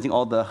 representing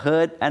all the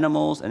herd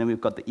animals. And then we've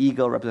got the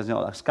eagle, representing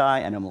all the sky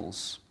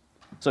animals.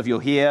 So if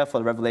you're here for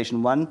the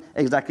Revelation 1,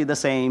 exactly the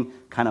same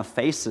kind of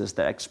faces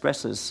that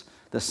expresses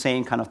the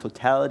same kind of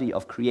totality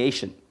of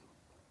creation,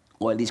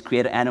 or at least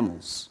created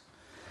animals.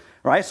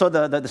 Right? So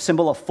the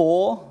symbol of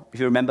four, if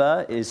you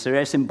remember, is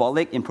very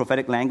symbolic in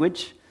prophetic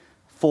language.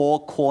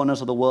 Four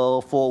corners of the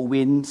world, four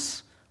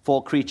winds,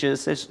 four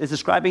creatures. It's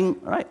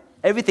describing, right,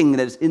 everything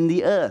that is in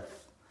the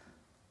earth.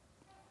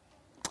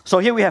 So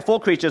here we have four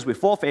creatures with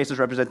four faces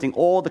representing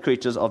all the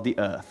creatures of the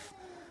earth.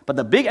 But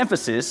the big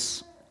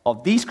emphasis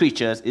of these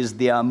creatures is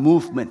their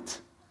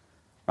movement,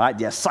 right?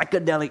 Their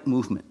psychedelic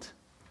movement.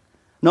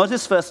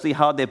 Notice firstly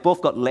how they've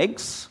both got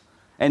legs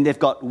and they've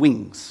got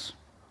wings.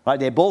 Right?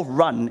 They both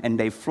run and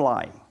they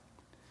fly.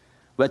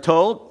 We're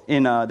told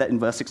that in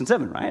verse 6 and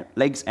 7, right?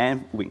 Legs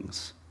and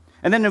wings.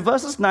 And then in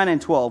verses 9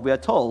 and 12, we are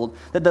told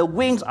that the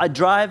wings are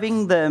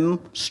driving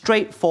them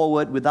straight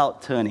forward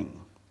without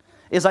turning.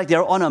 It's like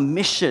they're on a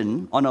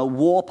mission, on a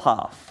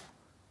warpath.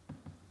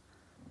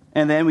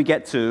 And then we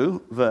get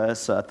to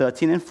verse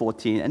 13 and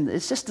 14, and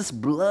it's just this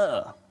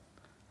blur,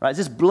 right? It's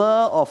this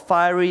blur of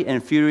fiery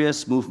and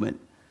furious movement,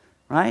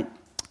 right?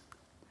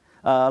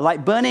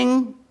 Like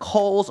burning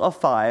coals of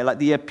fire, like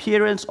the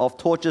appearance of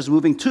torches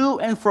moving to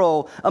and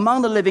fro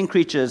among the living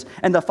creatures.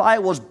 And the fire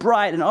was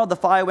bright, and out of the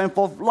fire went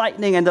forth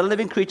lightning, and the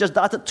living creatures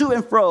darted to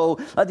and fro,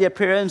 like the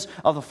appearance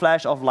of a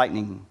flash of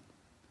lightning.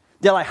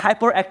 They're like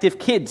hyperactive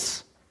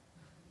kids.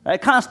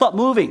 Right? Can't stop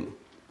moving.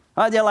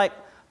 Right? They're like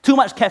too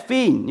much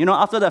caffeine,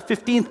 after the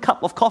 15th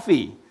cup of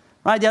coffee.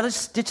 Right? They're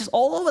just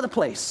all over the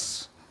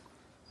place.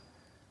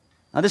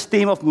 Now, this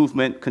theme of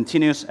movement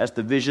continues as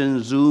the vision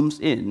zooms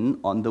in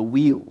on the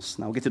wheels.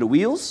 Now, we'll get to the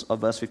wheels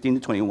of verse 15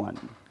 to 21.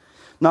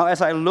 Now, as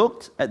I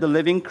looked at the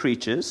living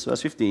creatures,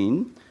 verse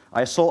 15,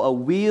 I saw a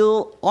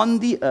wheel on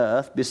the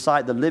earth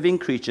beside the living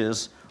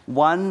creatures,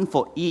 one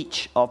for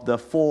each of the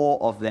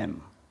four of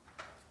them.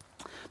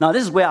 Now,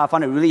 this is where I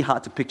find it really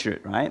hard to picture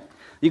it, right?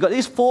 You've got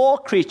these four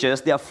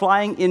creatures. They are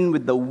flying in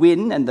with the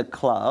wind and the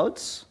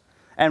clouds.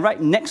 And right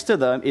next to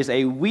them is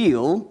a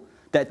wheel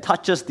that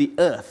touches the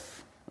earth.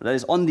 That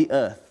is on the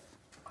earth.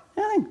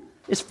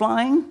 It's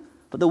flying,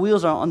 but the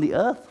wheels are on the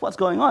earth. What's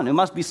going on? It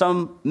must be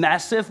some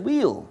massive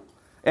wheel.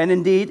 And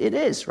indeed it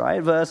is,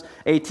 right? Verse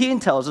 18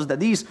 tells us that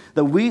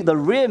the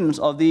rims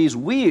of these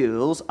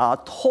wheels are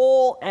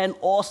tall and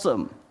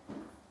awesome.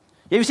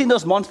 Have you seen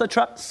those monster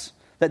trucks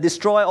that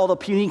destroy all the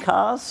puny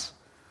cars?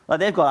 Like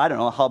they've got, I don't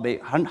know how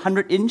big,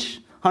 100-inch,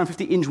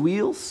 150-inch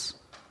wheels.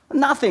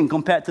 Nothing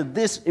compared to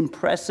this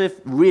impressive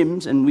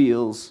rims and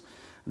wheels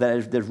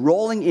that they're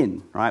rolling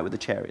in, right, with the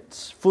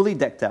chariots. Fully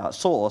decked out,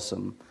 so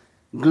awesome,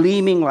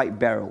 gleaming like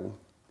beryl.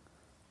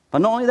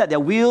 But not only that, they're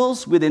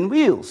wheels within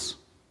wheels.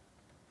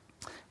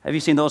 Have you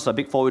seen those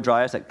big four-wheel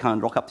drives that kind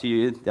of rock up to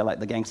you? They're like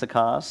the gangster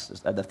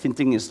cars. The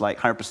tinting is like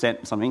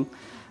 100% something.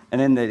 And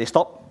then they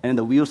stop, and then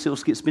the wheels still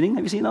keep spinning.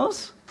 Have you seen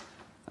those?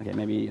 Okay,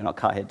 maybe you're not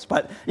car heads.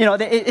 But,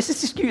 it's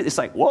just cute. It's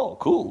like, whoa,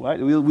 cool, right?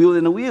 Wheel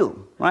in a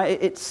wheel, right?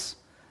 It's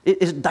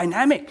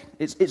dynamic.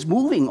 It's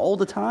moving all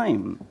the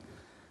time.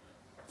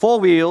 4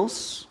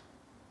 wheels.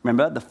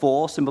 Remember, the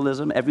 4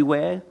 symbolism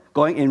everywhere,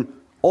 going in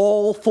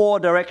all 4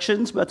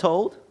 directions, we're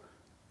told.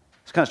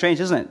 It's kind of strange,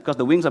 isn't it? Because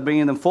the wings are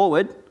bringing them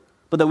forward,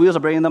 but the wheels are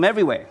bringing them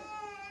everywhere.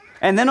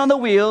 And then on the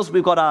wheels,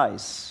 we've got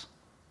eyes,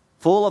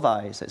 full of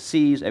eyes that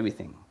sees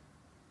everything.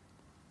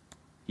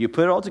 You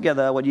put it all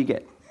together, what do you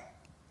get?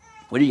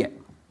 What do you get?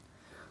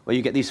 Well,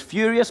 you get this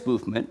furious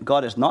movement.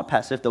 God is not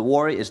passive. The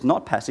warrior is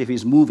not passive.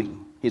 He's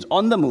moving. He's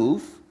on the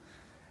move.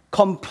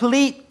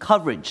 Complete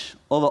coverage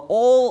over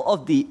all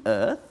of the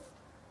earth.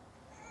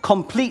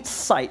 Complete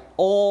sight,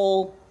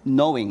 all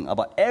knowing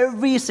about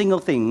every single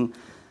thing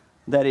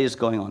that is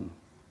going on.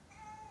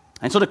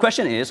 And so the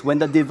question is, when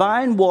the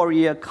divine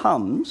warrior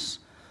comes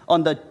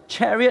on the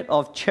chariot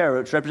of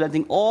cherubs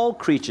representing all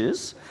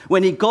creatures,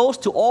 when he goes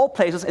to all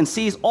places and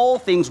sees all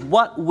things,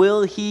 what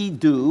will he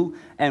do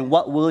and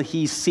what will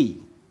he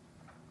see?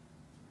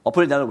 I'll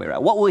put it the other way,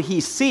 right? What will he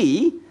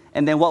see,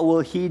 and then what will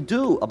he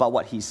do about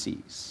what he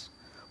sees?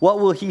 What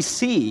will he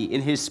see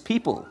in his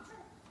people?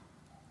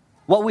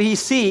 What will he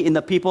see in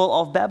the people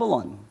of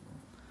Babylon?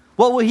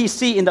 What will he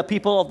see in the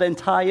people of the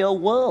entire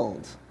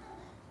world?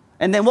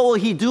 And then what will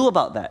he do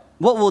about that?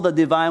 What will the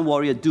divine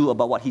warrior do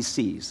about what he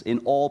sees in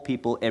all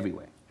people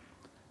everywhere?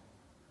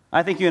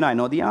 I think you and I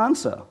know the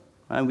answer,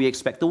 and we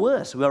expect the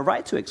worst. We are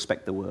right to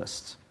expect the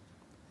worst.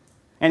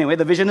 Anyway,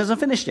 the vision isn't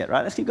finished yet,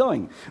 right? Let's keep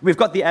going. We've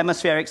got the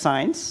atmospheric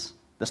signs,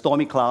 the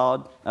stormy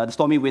cloud, the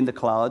stormy wind, the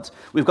clouds.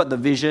 We've got the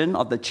vision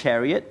of the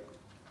chariot,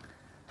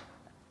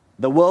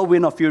 the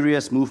whirlwind of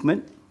furious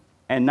movement,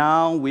 and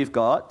now we've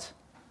got,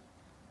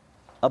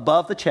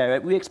 above the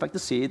chariot, we expect to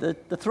see the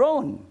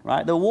throne,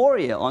 right? The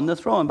warrior on the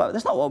throne, but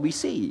that's not what we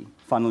see,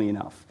 funnily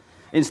enough.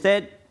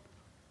 Instead,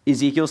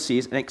 Ezekiel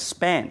sees an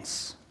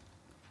expanse.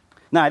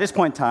 Now, at this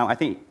point in time, I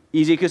think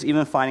Ezekiel's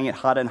even finding it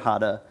harder and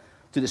harder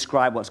to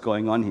describe what's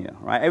going on here,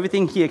 right?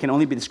 Everything here can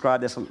only be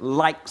described as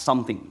like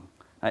something,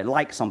 right?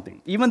 Like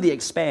something. Even the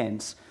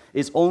expanse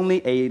is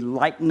only a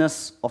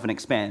likeness of an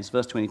expanse,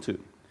 verse 22.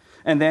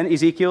 And then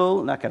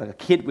Ezekiel, like a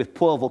kid with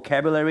poor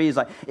vocabulary, is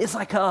like, it's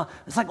like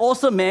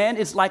awesome, man.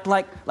 It's like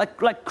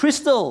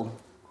crystal.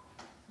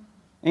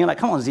 And you're like,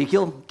 come on,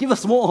 Ezekiel, give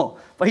us more.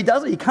 But he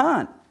doesn't. He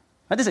can't.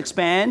 Right? This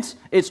expanse,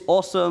 it's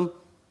awesome,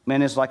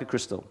 man. It's like a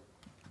crystal.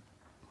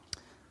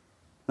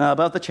 Now,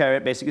 above the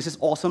chariot, basically, is this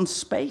awesome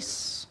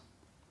space,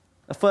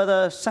 a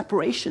further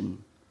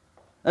separation,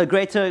 a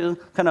greater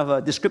kind of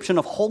a description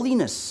of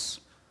holiness,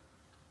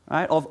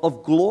 right?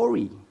 Of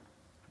glory,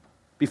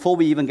 before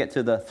we even get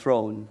to the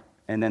throne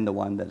and then the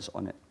one that is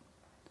on it.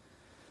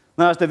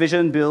 Now, as the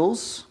vision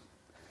builds,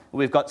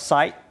 we've got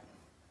sight,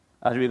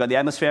 we've got the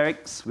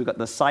atmospherics, we've got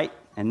the sight,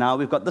 and now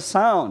we've got the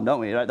sound, don't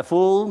we? Right? The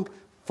full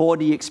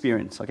 4D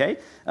experience, okay?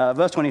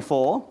 Verse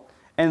 24,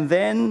 and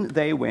then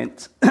they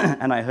went,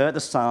 and I heard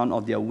the sound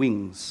of their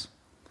wings,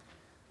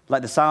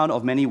 like the sound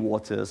of many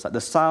waters, like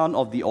the sound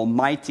of the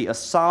Almighty, a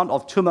sound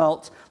of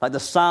tumult, like the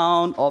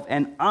sound of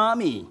an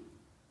army.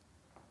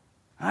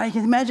 I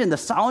can imagine the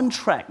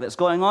soundtrack that's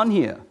going on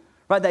here,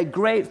 right? That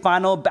great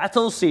final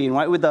battle scene,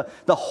 right? With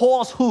the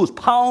horse hooves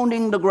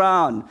pounding the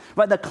ground,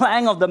 right? The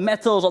clang of the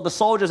metals of the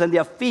soldiers and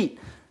their feet,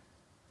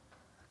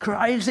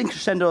 rising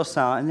crescendo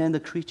sound, and then the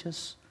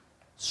creatures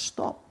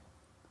stop.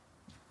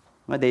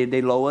 Right?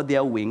 They lower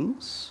their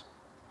wings.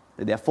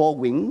 There are 4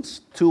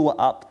 wings. 2 were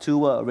up, 2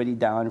 were already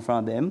down in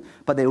front of them,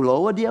 but they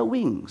lower their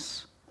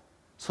wings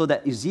so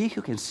that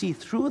Ezekiel can see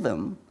through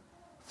them,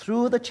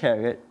 through the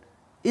chariot,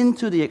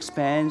 into the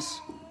expanse,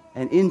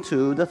 and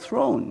into the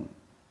throne,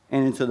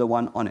 and into the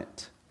one on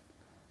it.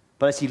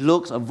 But as he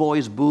looks, a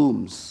voice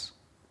booms.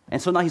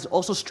 And so now he's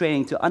also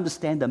straining to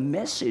understand the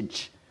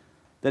message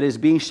that is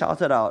being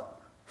shouted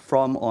out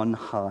from on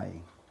high.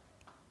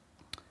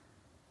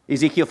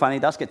 Ezekiel finally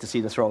does get to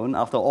see the throne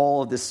after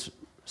all of this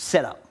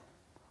setup,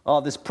 all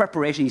of this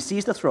preparation. He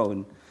sees the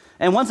throne.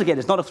 And once again,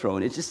 it's not a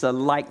throne, it's just a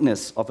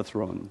likeness of a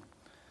throne.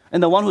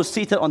 And the one who's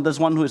seated on this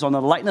one who is on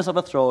the likeness of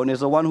a throne is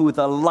the one who is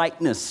the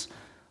likeness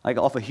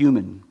of a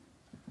human.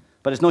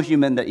 But it's no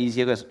human that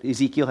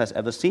Ezekiel has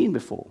ever seen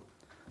before.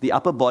 The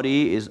upper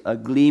body is a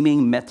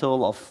gleaming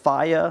metal of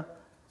fire,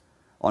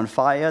 on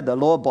fire. The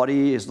lower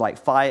body is like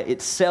fire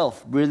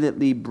itself,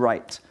 brilliantly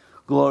bright,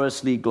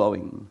 gloriously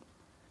glowing.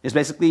 It's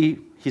basically,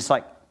 he's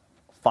like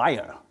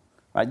fire,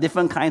 right?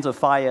 Different kinds of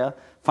fire,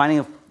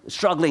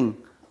 struggling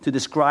to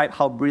describe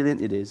how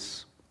brilliant it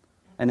is.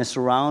 And then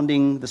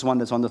surrounding this one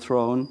that's on the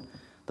throne,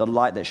 the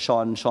light that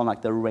shone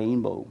like the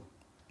rainbow.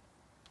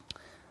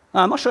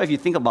 Now, I'm not sure if you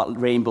think about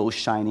rainbows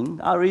shining.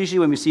 Usually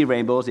when we see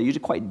rainbows, they're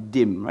usually quite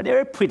dim, right? They're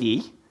very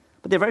pretty,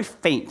 but they're very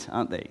faint,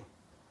 aren't they?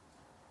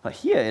 But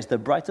here is the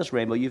brightest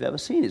rainbow you've ever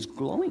seen. It's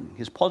glowing.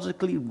 It's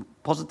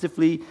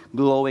positively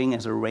glowing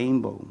as a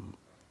rainbow.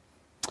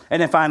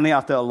 And then finally,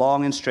 after a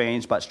long and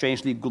strange, but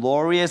strangely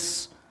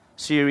glorious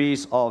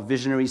series of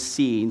visionary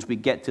scenes, we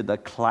get to the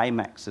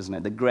climax, isn't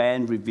it? The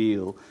grand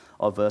reveal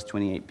of verse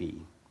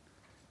 28b.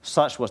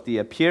 Such was the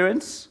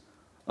appearance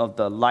of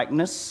the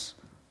likeness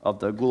of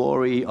the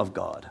glory of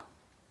God.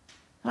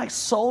 Like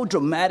so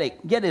dramatic,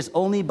 yet it's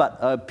only but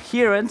an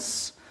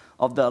appearance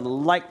of the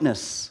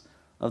likeness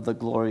of the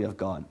glory of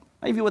God.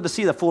 If you were to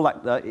see the full,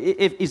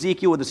 if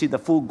Ezekiel were to see the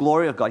full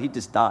glory of God, he'd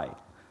just die,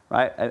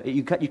 right?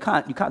 You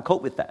can't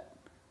cope with that.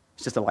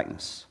 It's just a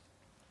likeness.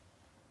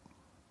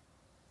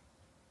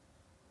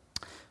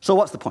 So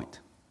what's the point?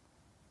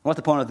 What's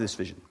the point of this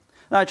vision?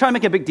 Now, I try to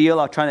make a big deal.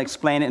 I'll try to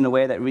explain it in a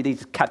way that really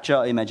captures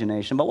our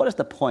imagination. But what is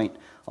the point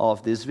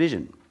of this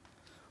vision?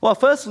 Well,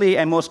 firstly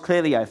and most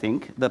clearly, I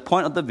think, the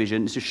point of the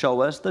vision is to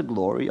show us the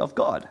glory of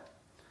God.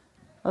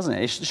 Doesn't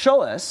it? It's to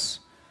show us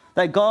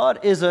that God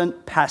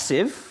isn't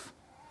passive,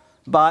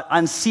 but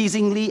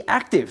unceasingly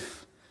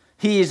active.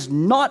 He is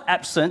not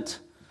absent,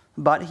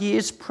 but he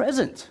is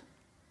present.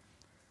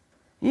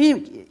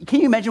 Can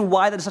you imagine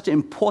why that is such an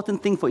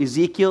important thing for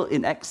Ezekiel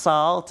in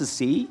exile to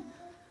see?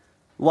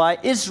 Why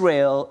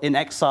Israel in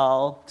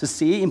exile to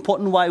see?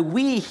 Important why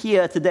we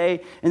here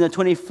today in the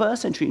 21st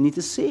century need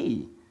to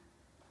see.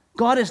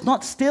 God is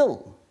not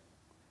still.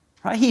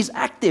 Right? He's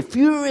active,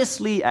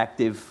 furiously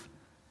active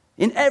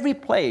in every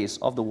place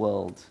of the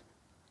world.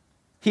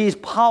 He is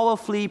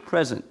powerfully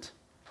present.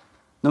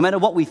 No matter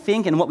what we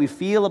think and what we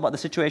feel about the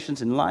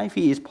situations in life,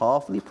 he is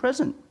powerfully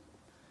present.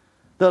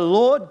 The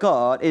Lord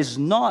God is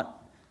not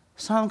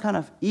some kind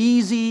of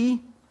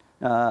easy,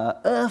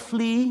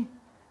 earthly,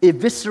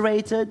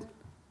 eviscerated,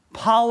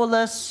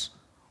 powerless,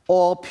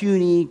 or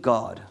puny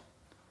God.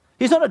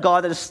 He's not a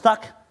God that is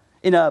stuck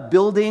in a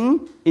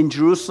building in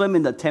Jerusalem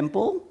in the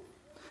temple.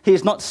 He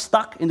is not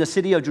stuck in the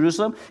city of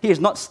Jerusalem. He is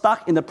not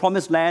stuck in the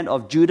promised land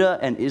of Judah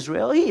and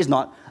Israel. He is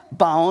not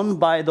bound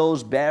by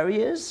those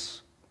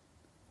barriers,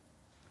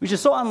 which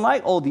is so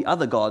unlike all the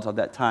other gods of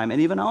that time and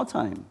even our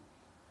time.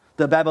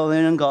 The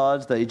Babylonian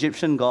gods, the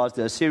Egyptian gods,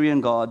 the Assyrian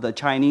god, the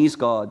Chinese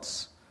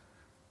gods.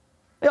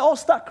 They're all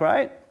stuck,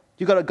 right?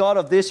 You got a god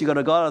of this, you got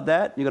a god of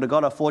that, you got a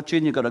god of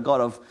fortune, you got a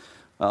god of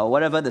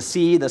whatever, the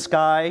sea, the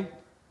sky.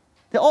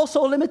 They're all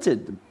so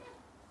limited.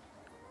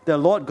 The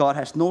Lord God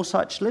has no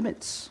such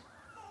limits.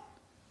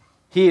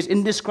 He is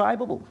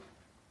indescribable.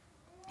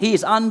 He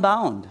is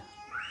unbound.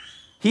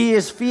 He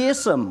is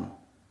fearsome.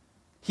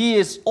 He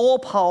is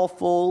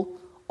all-powerful,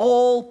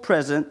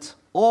 all-present,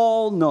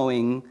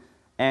 all-knowing,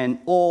 and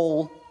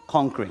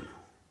all-conquering.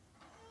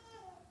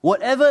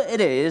 Whatever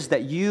it is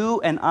that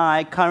you and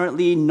I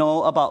currently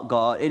know about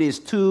God, it is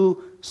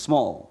too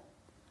small.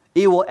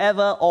 It will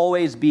ever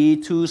always be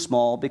too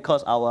small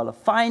because our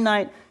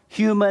finite,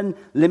 human,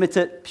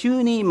 limited,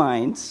 puny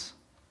minds,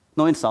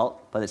 no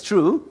insult, but it's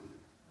true,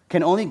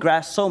 can only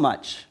grasp so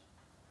much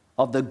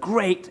of the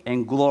great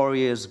and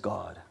glorious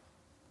God.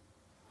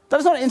 That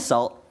is not an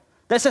insult.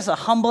 That's just a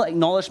humble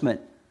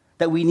acknowledgement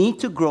that we need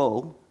to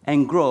grow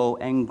and grow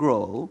and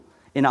grow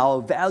in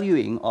our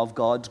valuing of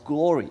God's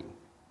glory.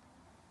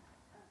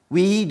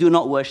 We do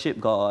not worship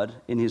God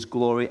in his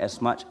glory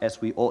as much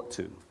as we ought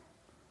to.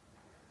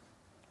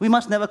 We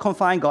must never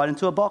confine God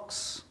into a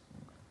box,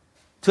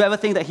 to ever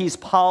think that he's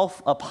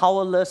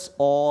powerless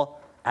or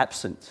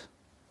absent.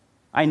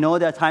 I know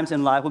there are times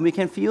in life when we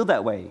can feel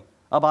that way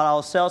about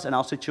ourselves and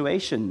our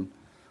situation,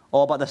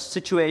 or about the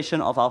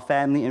situation of our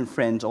family and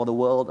friends or the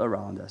world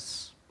around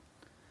us.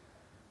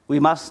 We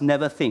must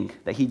never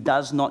think that he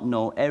does not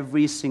know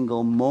every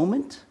single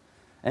moment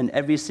and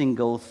every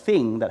single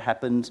thing that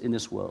happens in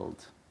this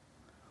world.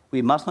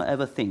 We must not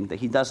ever think that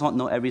he does not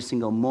know every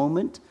single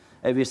moment,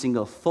 every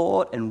single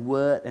thought and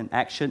word and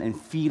action and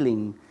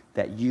feeling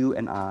that you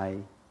and I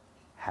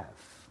have,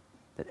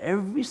 that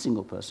every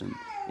single person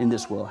in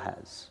this world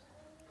has.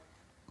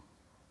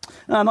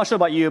 Now, I'm not sure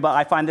about you, but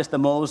I find this the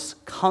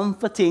most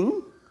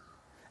comforting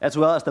as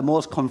well as the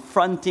most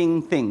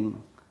confronting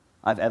thing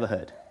I've ever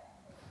heard.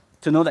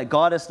 To know that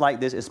God is like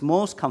this is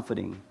most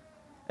comforting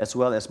as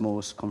well as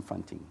most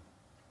confronting.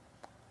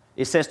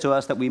 It says to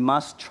us that we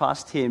must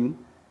trust him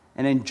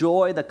and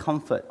enjoy the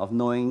comfort of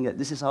knowing that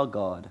this is our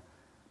God,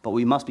 but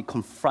we must be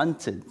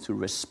confronted to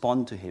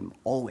respond to him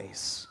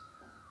always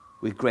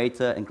with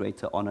greater and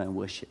greater honor and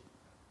worship.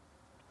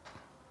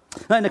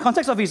 Now, in the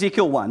context of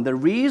Ezekiel 1, the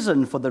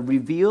reason for the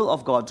reveal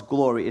of God's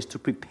glory is to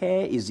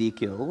prepare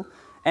Ezekiel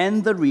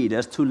and the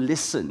readers to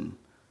listen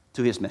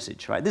to his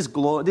message, right? This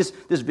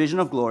vision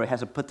of glory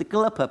has a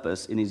particular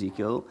purpose in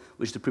Ezekiel,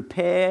 which is to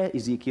prepare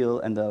Ezekiel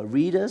and the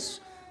readers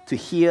to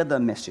hear the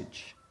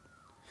message.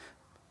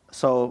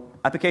 So,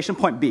 application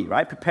point B,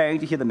 right? Preparing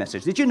to hear the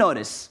message. Did you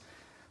notice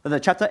that the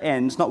chapter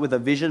ends not with a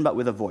vision, but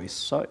with a voice?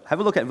 So, have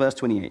a look at verse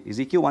 28,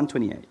 Ezekiel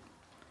 1:28.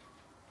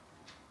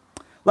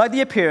 Like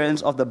the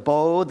appearance of the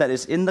bow that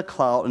is in the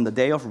cloud in the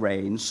day of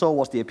rain, so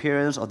was the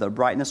appearance of the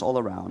brightness all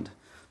around.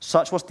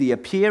 Such was the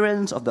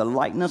appearance of the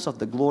likeness of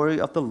the glory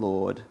of the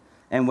Lord.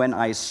 And when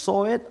I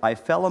saw it, I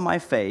fell on my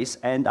face,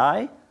 and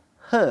I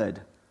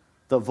heard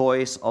the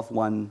voice of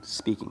one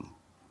speaking.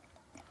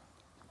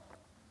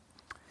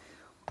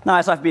 Now,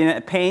 as I've been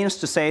at pains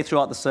to say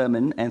throughout the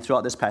sermon and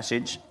throughout this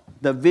passage,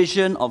 the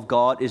vision of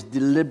God is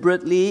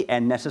deliberately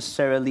and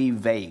necessarily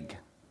vague.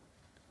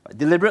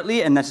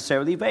 Deliberately and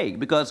necessarily vague,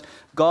 because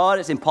God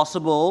is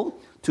impossible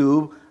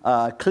to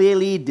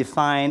clearly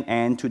define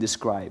and to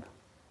describe.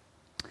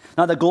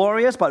 Now, the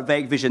glorious but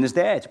vague vision is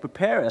there to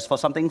prepare us for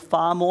something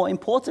far more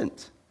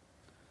important.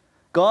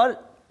 God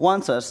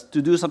wants us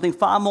to do something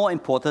far more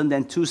important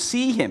than to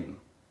see Him.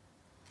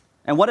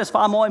 And what is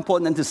far more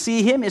important than to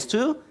see Him is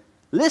to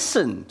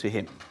listen to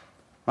Him,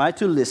 right?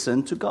 To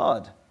listen to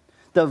God.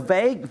 The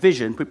vague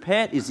vision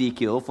prepared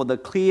Ezekiel for the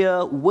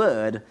clear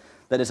word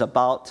that is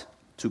about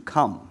to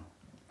come.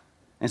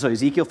 And so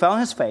Ezekiel fell on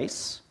his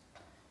face,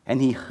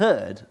 and he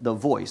heard the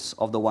voice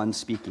of the one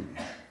speaking.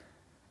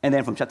 And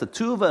then from chapter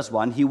 2, verse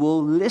 1, he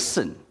will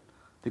listen,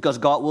 because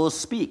God will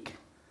speak.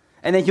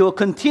 And then he will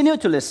continue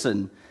to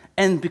listen,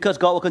 and because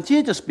God will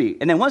continue to speak.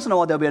 And then once in a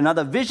while, there will be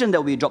another vision that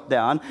will be dropped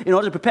down in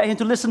order to prepare him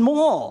to listen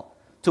more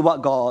to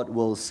what God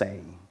will say.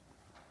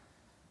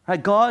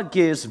 Right? God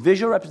gives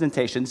visual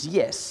representations,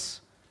 yes,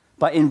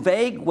 but in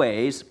vague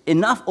ways,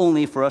 enough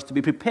only for us to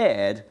be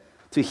prepared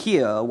to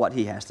hear what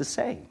he has to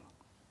say.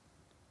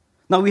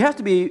 Now, we have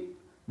to be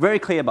very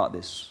clear about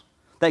this,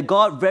 that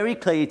God very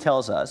clearly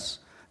tells us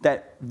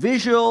that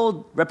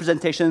visual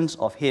representations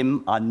of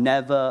him are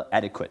never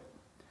adequate,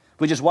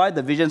 which is why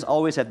the visions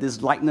always have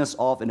this likeness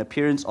of, an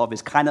appearance of,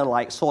 is kind of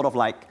like, sort of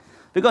like,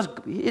 because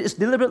it's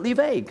deliberately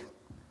vague.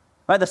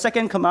 Right? The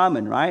second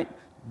commandment, right?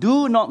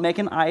 Do not make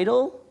an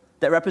idol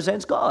that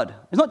represents God.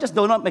 It's not just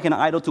do not make an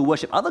idol to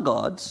worship other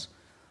gods,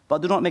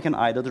 but do not make an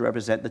idol to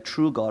represent the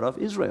true God of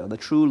Israel, the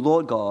true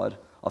Lord God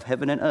of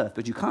heaven and earth,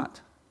 but you can't.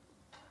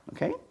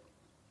 Okay?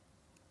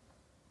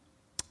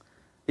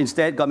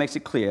 Instead, God makes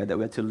it clear that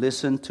we are to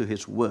listen to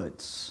his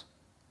words.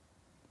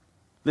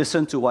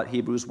 Listen to what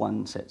Hebrews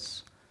 1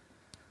 says.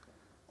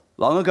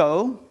 Long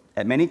ago,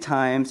 at many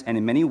times and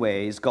in many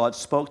ways, God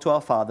spoke to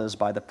our fathers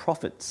by the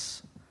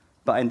prophets.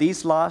 But in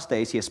these last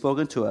days, he has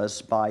spoken to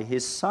us by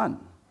his Son.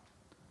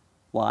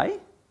 Why?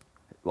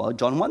 Well,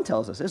 John 1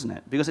 tells us, isn't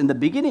it? Because in the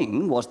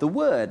beginning was the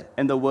Word,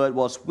 and the Word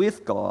was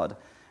with God,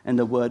 and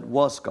the Word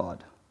was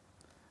God.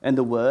 And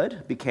the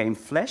Word became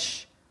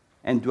flesh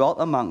and dwelt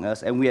among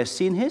us, and we have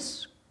seen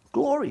his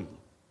glory.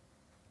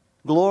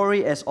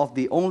 Glory as of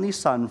the only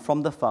Son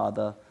from the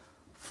Father,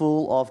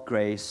 full of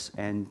grace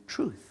and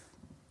truth.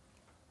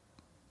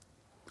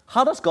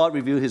 How does God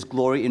reveal his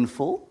glory in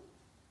full?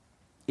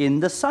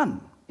 In the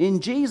Son,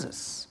 in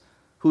Jesus,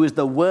 who is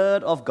the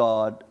Word of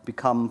God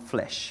become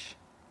flesh.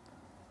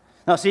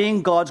 Now,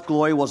 seeing God's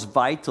glory was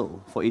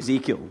vital for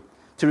Ezekiel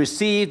to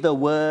receive the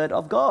Word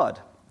of God.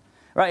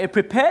 Right? It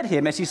prepared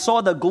him as he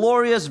saw the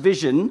glorious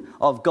vision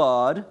of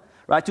God,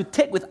 right, to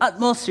take with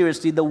utmost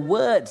seriously the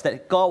words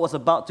that God was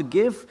about to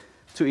give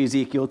to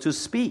Ezekiel to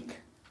speak.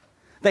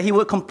 That he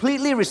would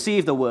completely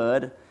receive the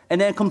word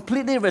and then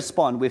completely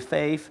respond with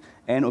faith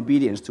and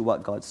obedience to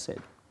what God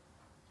said.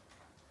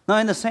 Now,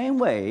 in the same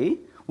way,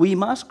 we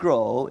must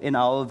grow in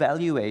our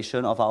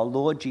evaluation of our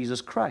Lord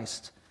Jesus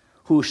Christ,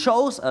 who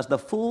shows us the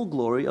full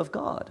glory of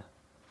God.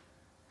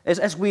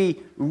 As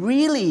we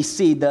really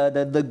see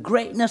the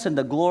greatness and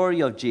the glory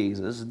of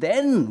Jesus,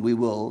 then we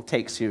will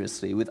take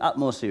seriously, with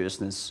utmost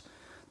seriousness,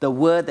 the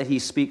word that he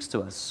speaks to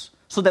us,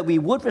 so that we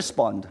would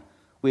respond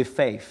with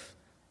faith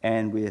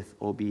and with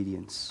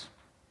obedience.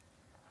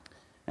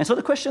 And so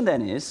the question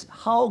then is,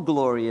 how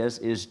glorious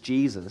is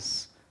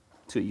Jesus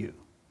to you?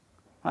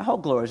 How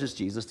glorious is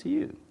Jesus to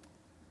you?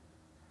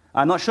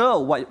 I'm not sure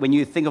when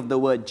you think of the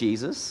word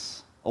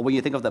Jesus, or when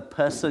you think of the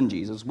person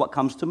Jesus, what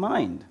comes to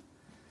mind?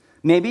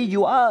 Maybe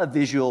you are a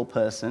visual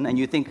person and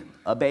you think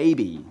a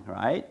baby,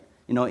 right?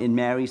 You know, in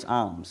Mary's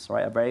arms,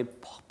 right? A very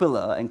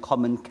popular and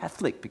common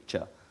Catholic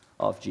picture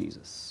of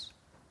Jesus.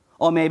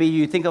 Or maybe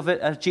you think of it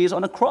as Jesus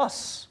on a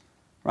cross,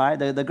 right?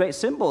 The great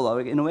symbol,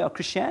 in a way, of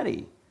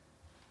Christianity.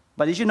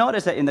 But did you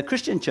notice that in the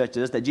Christian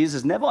churches that Jesus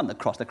is never on the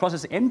cross? The cross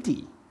is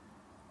empty.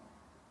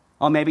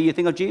 Or maybe you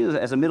think of Jesus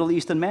as a Middle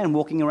Eastern man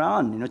walking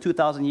around,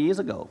 2,000 years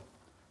ago,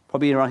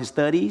 probably around his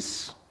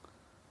 30s,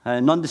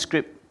 a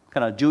nondescript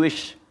kind of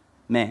Jewish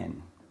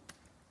man.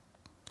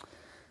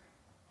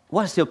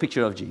 What is your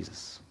picture of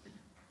Jesus?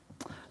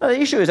 The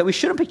issue is that we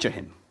shouldn't picture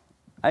him.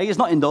 It's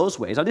not in those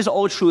ways. These are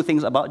all true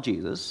things about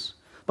Jesus,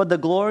 but the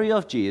glory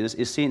of Jesus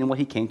is seen in what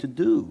he came to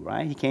do,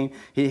 right?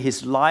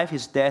 His life,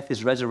 his death,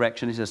 his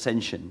resurrection, his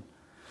ascension.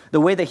 The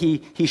way that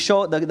he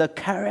showed the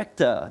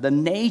character, the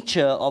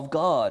nature of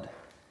God.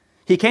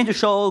 He came to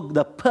show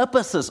the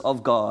purposes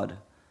of God.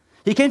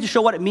 He came to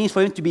show what it means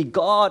for him to be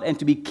God and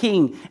to be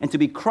King and to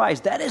be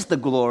Christ. That is the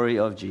glory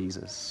of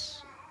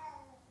Jesus.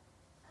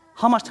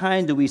 How much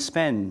time do we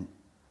spend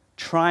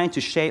trying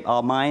to shape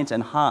our minds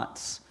and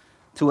hearts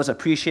towards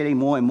appreciating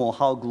more and more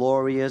how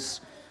glorious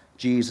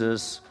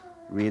Jesus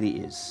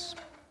really is.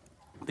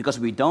 Because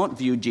we don't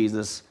view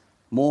Jesus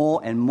more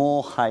and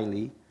more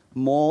highly,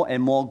 more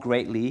and more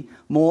greatly,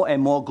 more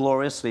and more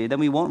gloriously, then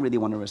we won't really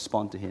want to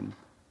respond to him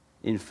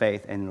in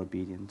faith and in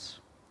obedience.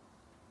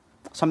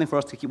 Something for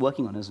us to keep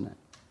working on, isn't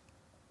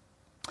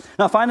it?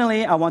 Now,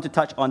 finally, I want to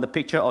touch on the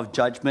picture of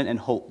judgment and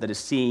hope that is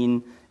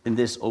seen in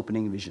this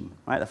opening vision.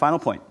 Right? The final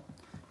point,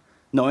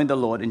 knowing the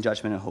Lord in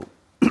judgment and hope.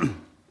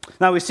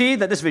 Now, we see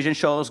that this vision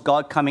shows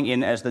God coming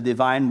in as the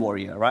divine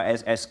warrior,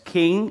 right? As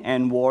king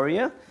and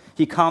warrior,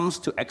 he comes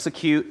to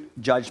execute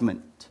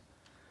judgment.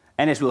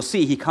 And as we'll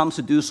see, he comes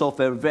to do so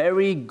for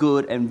very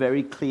good and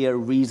very clear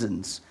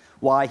reasons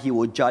why he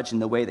will judge in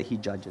the way that he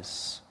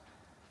judges.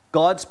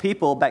 God's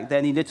people back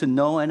then needed to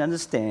know and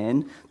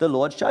understand the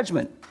Lord's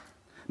judgment.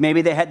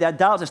 Maybe they had their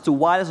doubts as to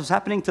why this was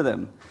happening to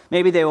them.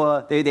 Maybe they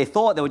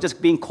thought they were just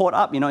being caught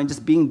up, in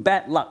just being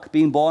bad luck,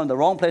 being born in the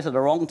wrong place at the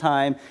wrong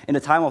time, in the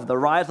time of the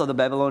rise of the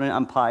Babylonian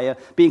Empire,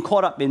 being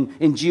caught up in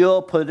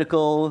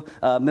geopolitical,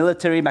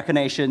 military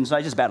machinations,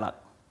 right? Just bad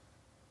luck.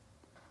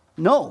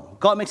 No,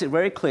 God makes it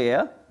very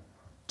clear,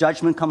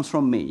 judgment comes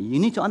from me. You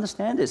need to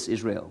understand this,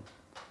 Israel.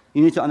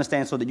 You need to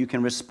understand so that you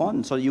can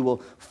respond, so that you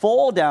will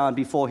fall down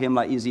before him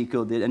like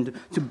Ezekiel did, and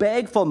to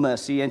beg for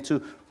mercy, and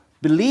to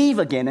believe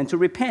again, and to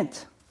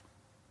repent.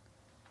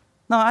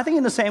 Now, I think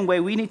in the same way,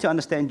 we need to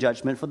understand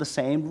judgment for the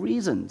same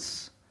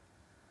reasons.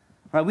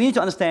 Right? We need to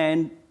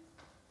understand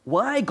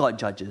why God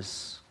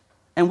judges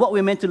and what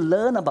we're meant to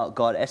learn about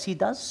God as he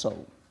does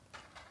so.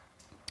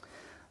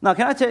 Now,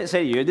 can I say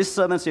to you, this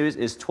sermon series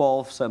is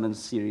 12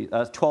 sermons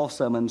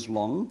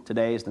long.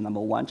 Today is the number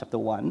 1, chapter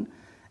 1.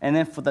 And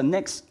then for the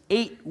next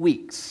 8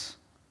 weeks,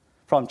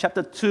 from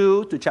chapter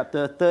 2 to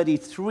chapter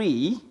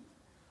 33,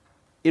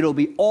 it'll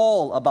be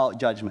all about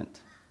judgment.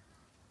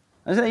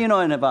 I say you know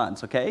in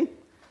advance, okay?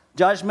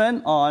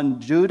 Judgment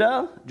on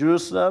Judah,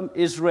 Jerusalem,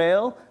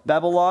 Israel,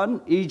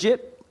 Babylon,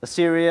 Egypt,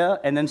 Assyria,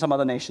 and then some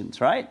other nations,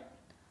 right?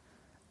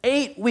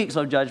 8 weeks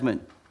of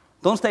judgment.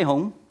 Don't stay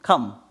home.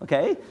 Come,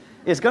 okay?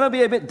 It's going to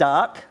be a bit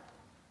dark.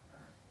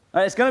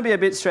 Right? It's going to be a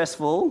bit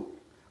stressful.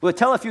 We'll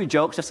tell a few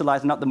jokes just to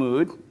lighten up the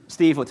mood.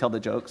 Steve will tell the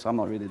jokes. I'm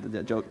not really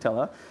the joke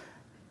teller.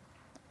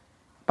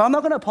 But I'm not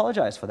going to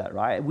apologize for that,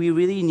 right? We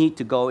really need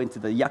to go into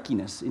the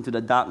yuckiness, into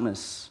the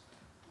darkness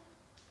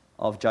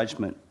of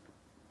judgment,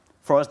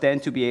 for us then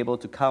to be able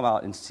to come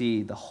out and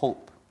see the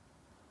hope,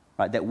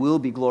 right, that will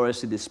be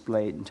gloriously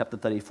displayed in chapter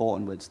 34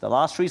 onwards. The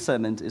last 3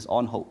 sermons is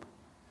on hope.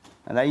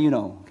 And then you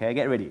know, okay,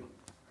 get ready.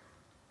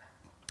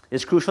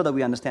 It's crucial that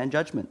we understand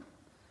judgment,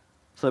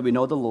 so that we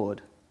know the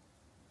Lord,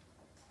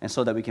 and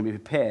so that we can be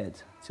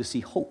prepared to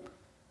see hope.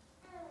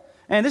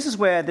 And this is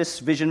where this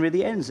vision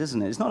really ends,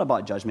 isn't it? It's not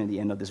about judgment at the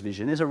end of this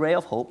vision. It's a ray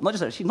of hope.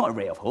 Not a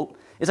ray of hope.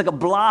 It's like a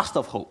blast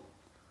of hope.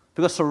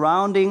 Because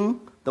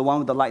surrounding the one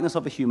with the likeness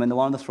of a human, the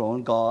one on the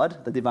throne,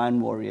 God, the divine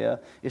warrior,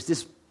 is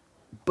this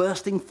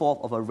bursting forth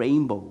of a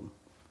rainbow.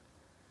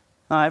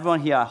 Now, everyone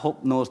here, I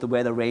hope, knows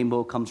where the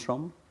rainbow comes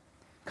from.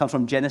 It comes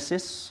from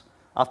Genesis,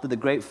 after the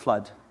great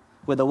flood,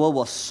 where the world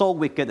was so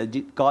wicked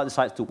that God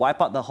decides to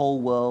wipe out the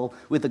whole world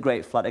with the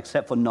great flood,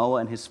 except for Noah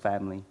and his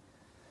family.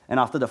 And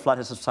after the flood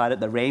has subsided,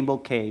 the rainbow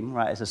came,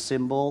 right, as a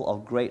symbol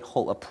of great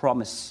hope, a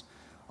promise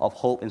of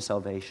hope and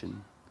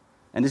salvation.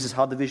 And this is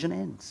how the vision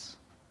ends.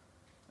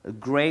 A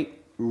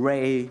great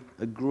ray,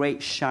 a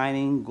great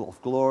shining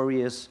of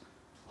glorious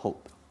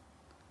hope.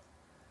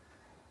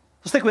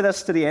 So stick with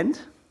us to the end.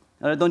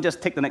 Don't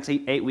just take the next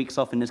 8 weeks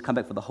off and just come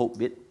back for the hope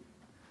bit.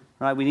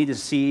 Right? We need to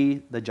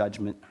see the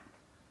judgment.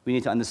 We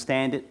need to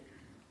understand it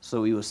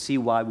so we will see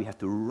why we have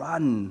to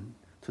run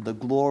to the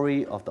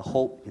glory of the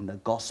hope in the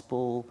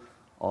gospel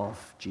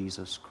of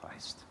Jesus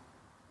Christ.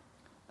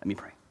 Let me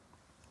pray.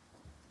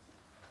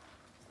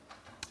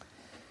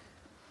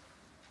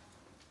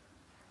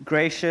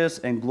 Gracious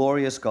and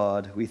glorious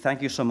God, we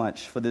thank you so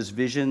much for this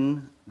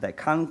vision that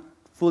can't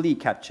fully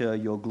capture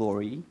your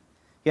glory,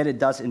 yet it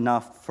does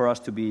enough for us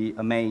to be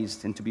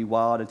amazed and to be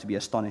wild and to be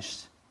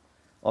astonished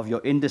of your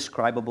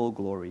indescribable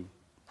glory.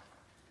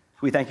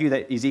 We thank you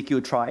that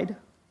Ezekiel tried.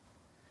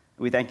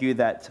 We thank you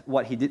that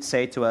what he did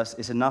say to us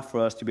is enough for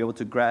us to be able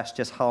to grasp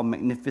just how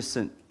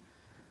magnificent,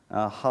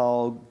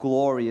 how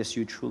glorious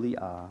you truly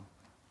are.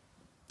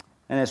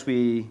 And as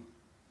we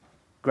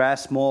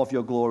grasp more of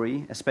your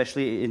glory,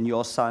 especially in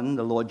your Son,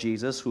 the Lord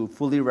Jesus, who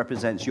fully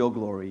represents your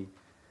glory,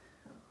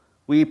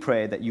 we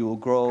pray that you will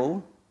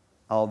grow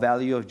our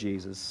value of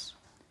Jesus,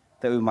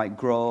 that we might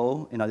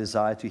grow in our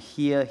desire to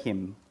hear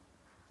him,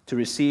 to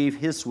receive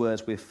his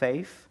words with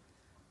faith,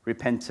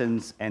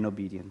 repentance, and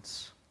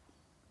obedience.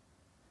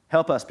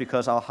 Help us,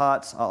 because our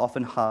hearts are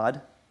often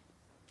hard.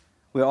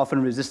 We are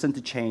often resistant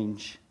to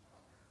change.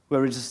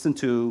 We're resistant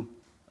to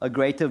a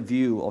greater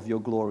view of your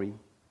glory.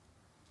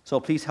 So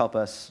please help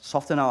us,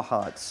 soften our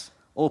hearts,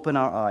 open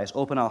our eyes,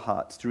 open our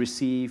hearts to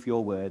receive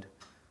your word,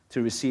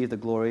 to receive the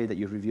glory that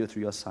you've revealed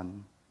through your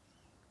Son.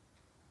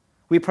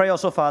 We pray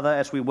also, Father,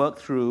 as we work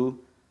through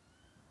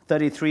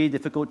 33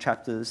 difficult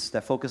chapters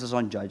that focuses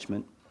on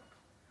judgment,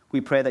 we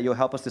pray that you'll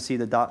help us to see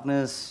the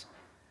darkness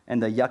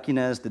and the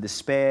yuckiness, the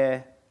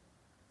despair,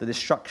 the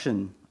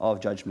destruction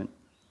of judgment,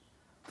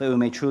 that we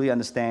may truly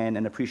understand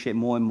and appreciate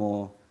more and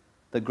more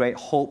the great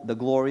hope, the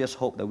glorious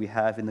hope that we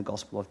have in the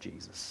gospel of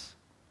Jesus.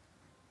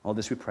 All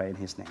this we pray in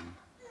his name.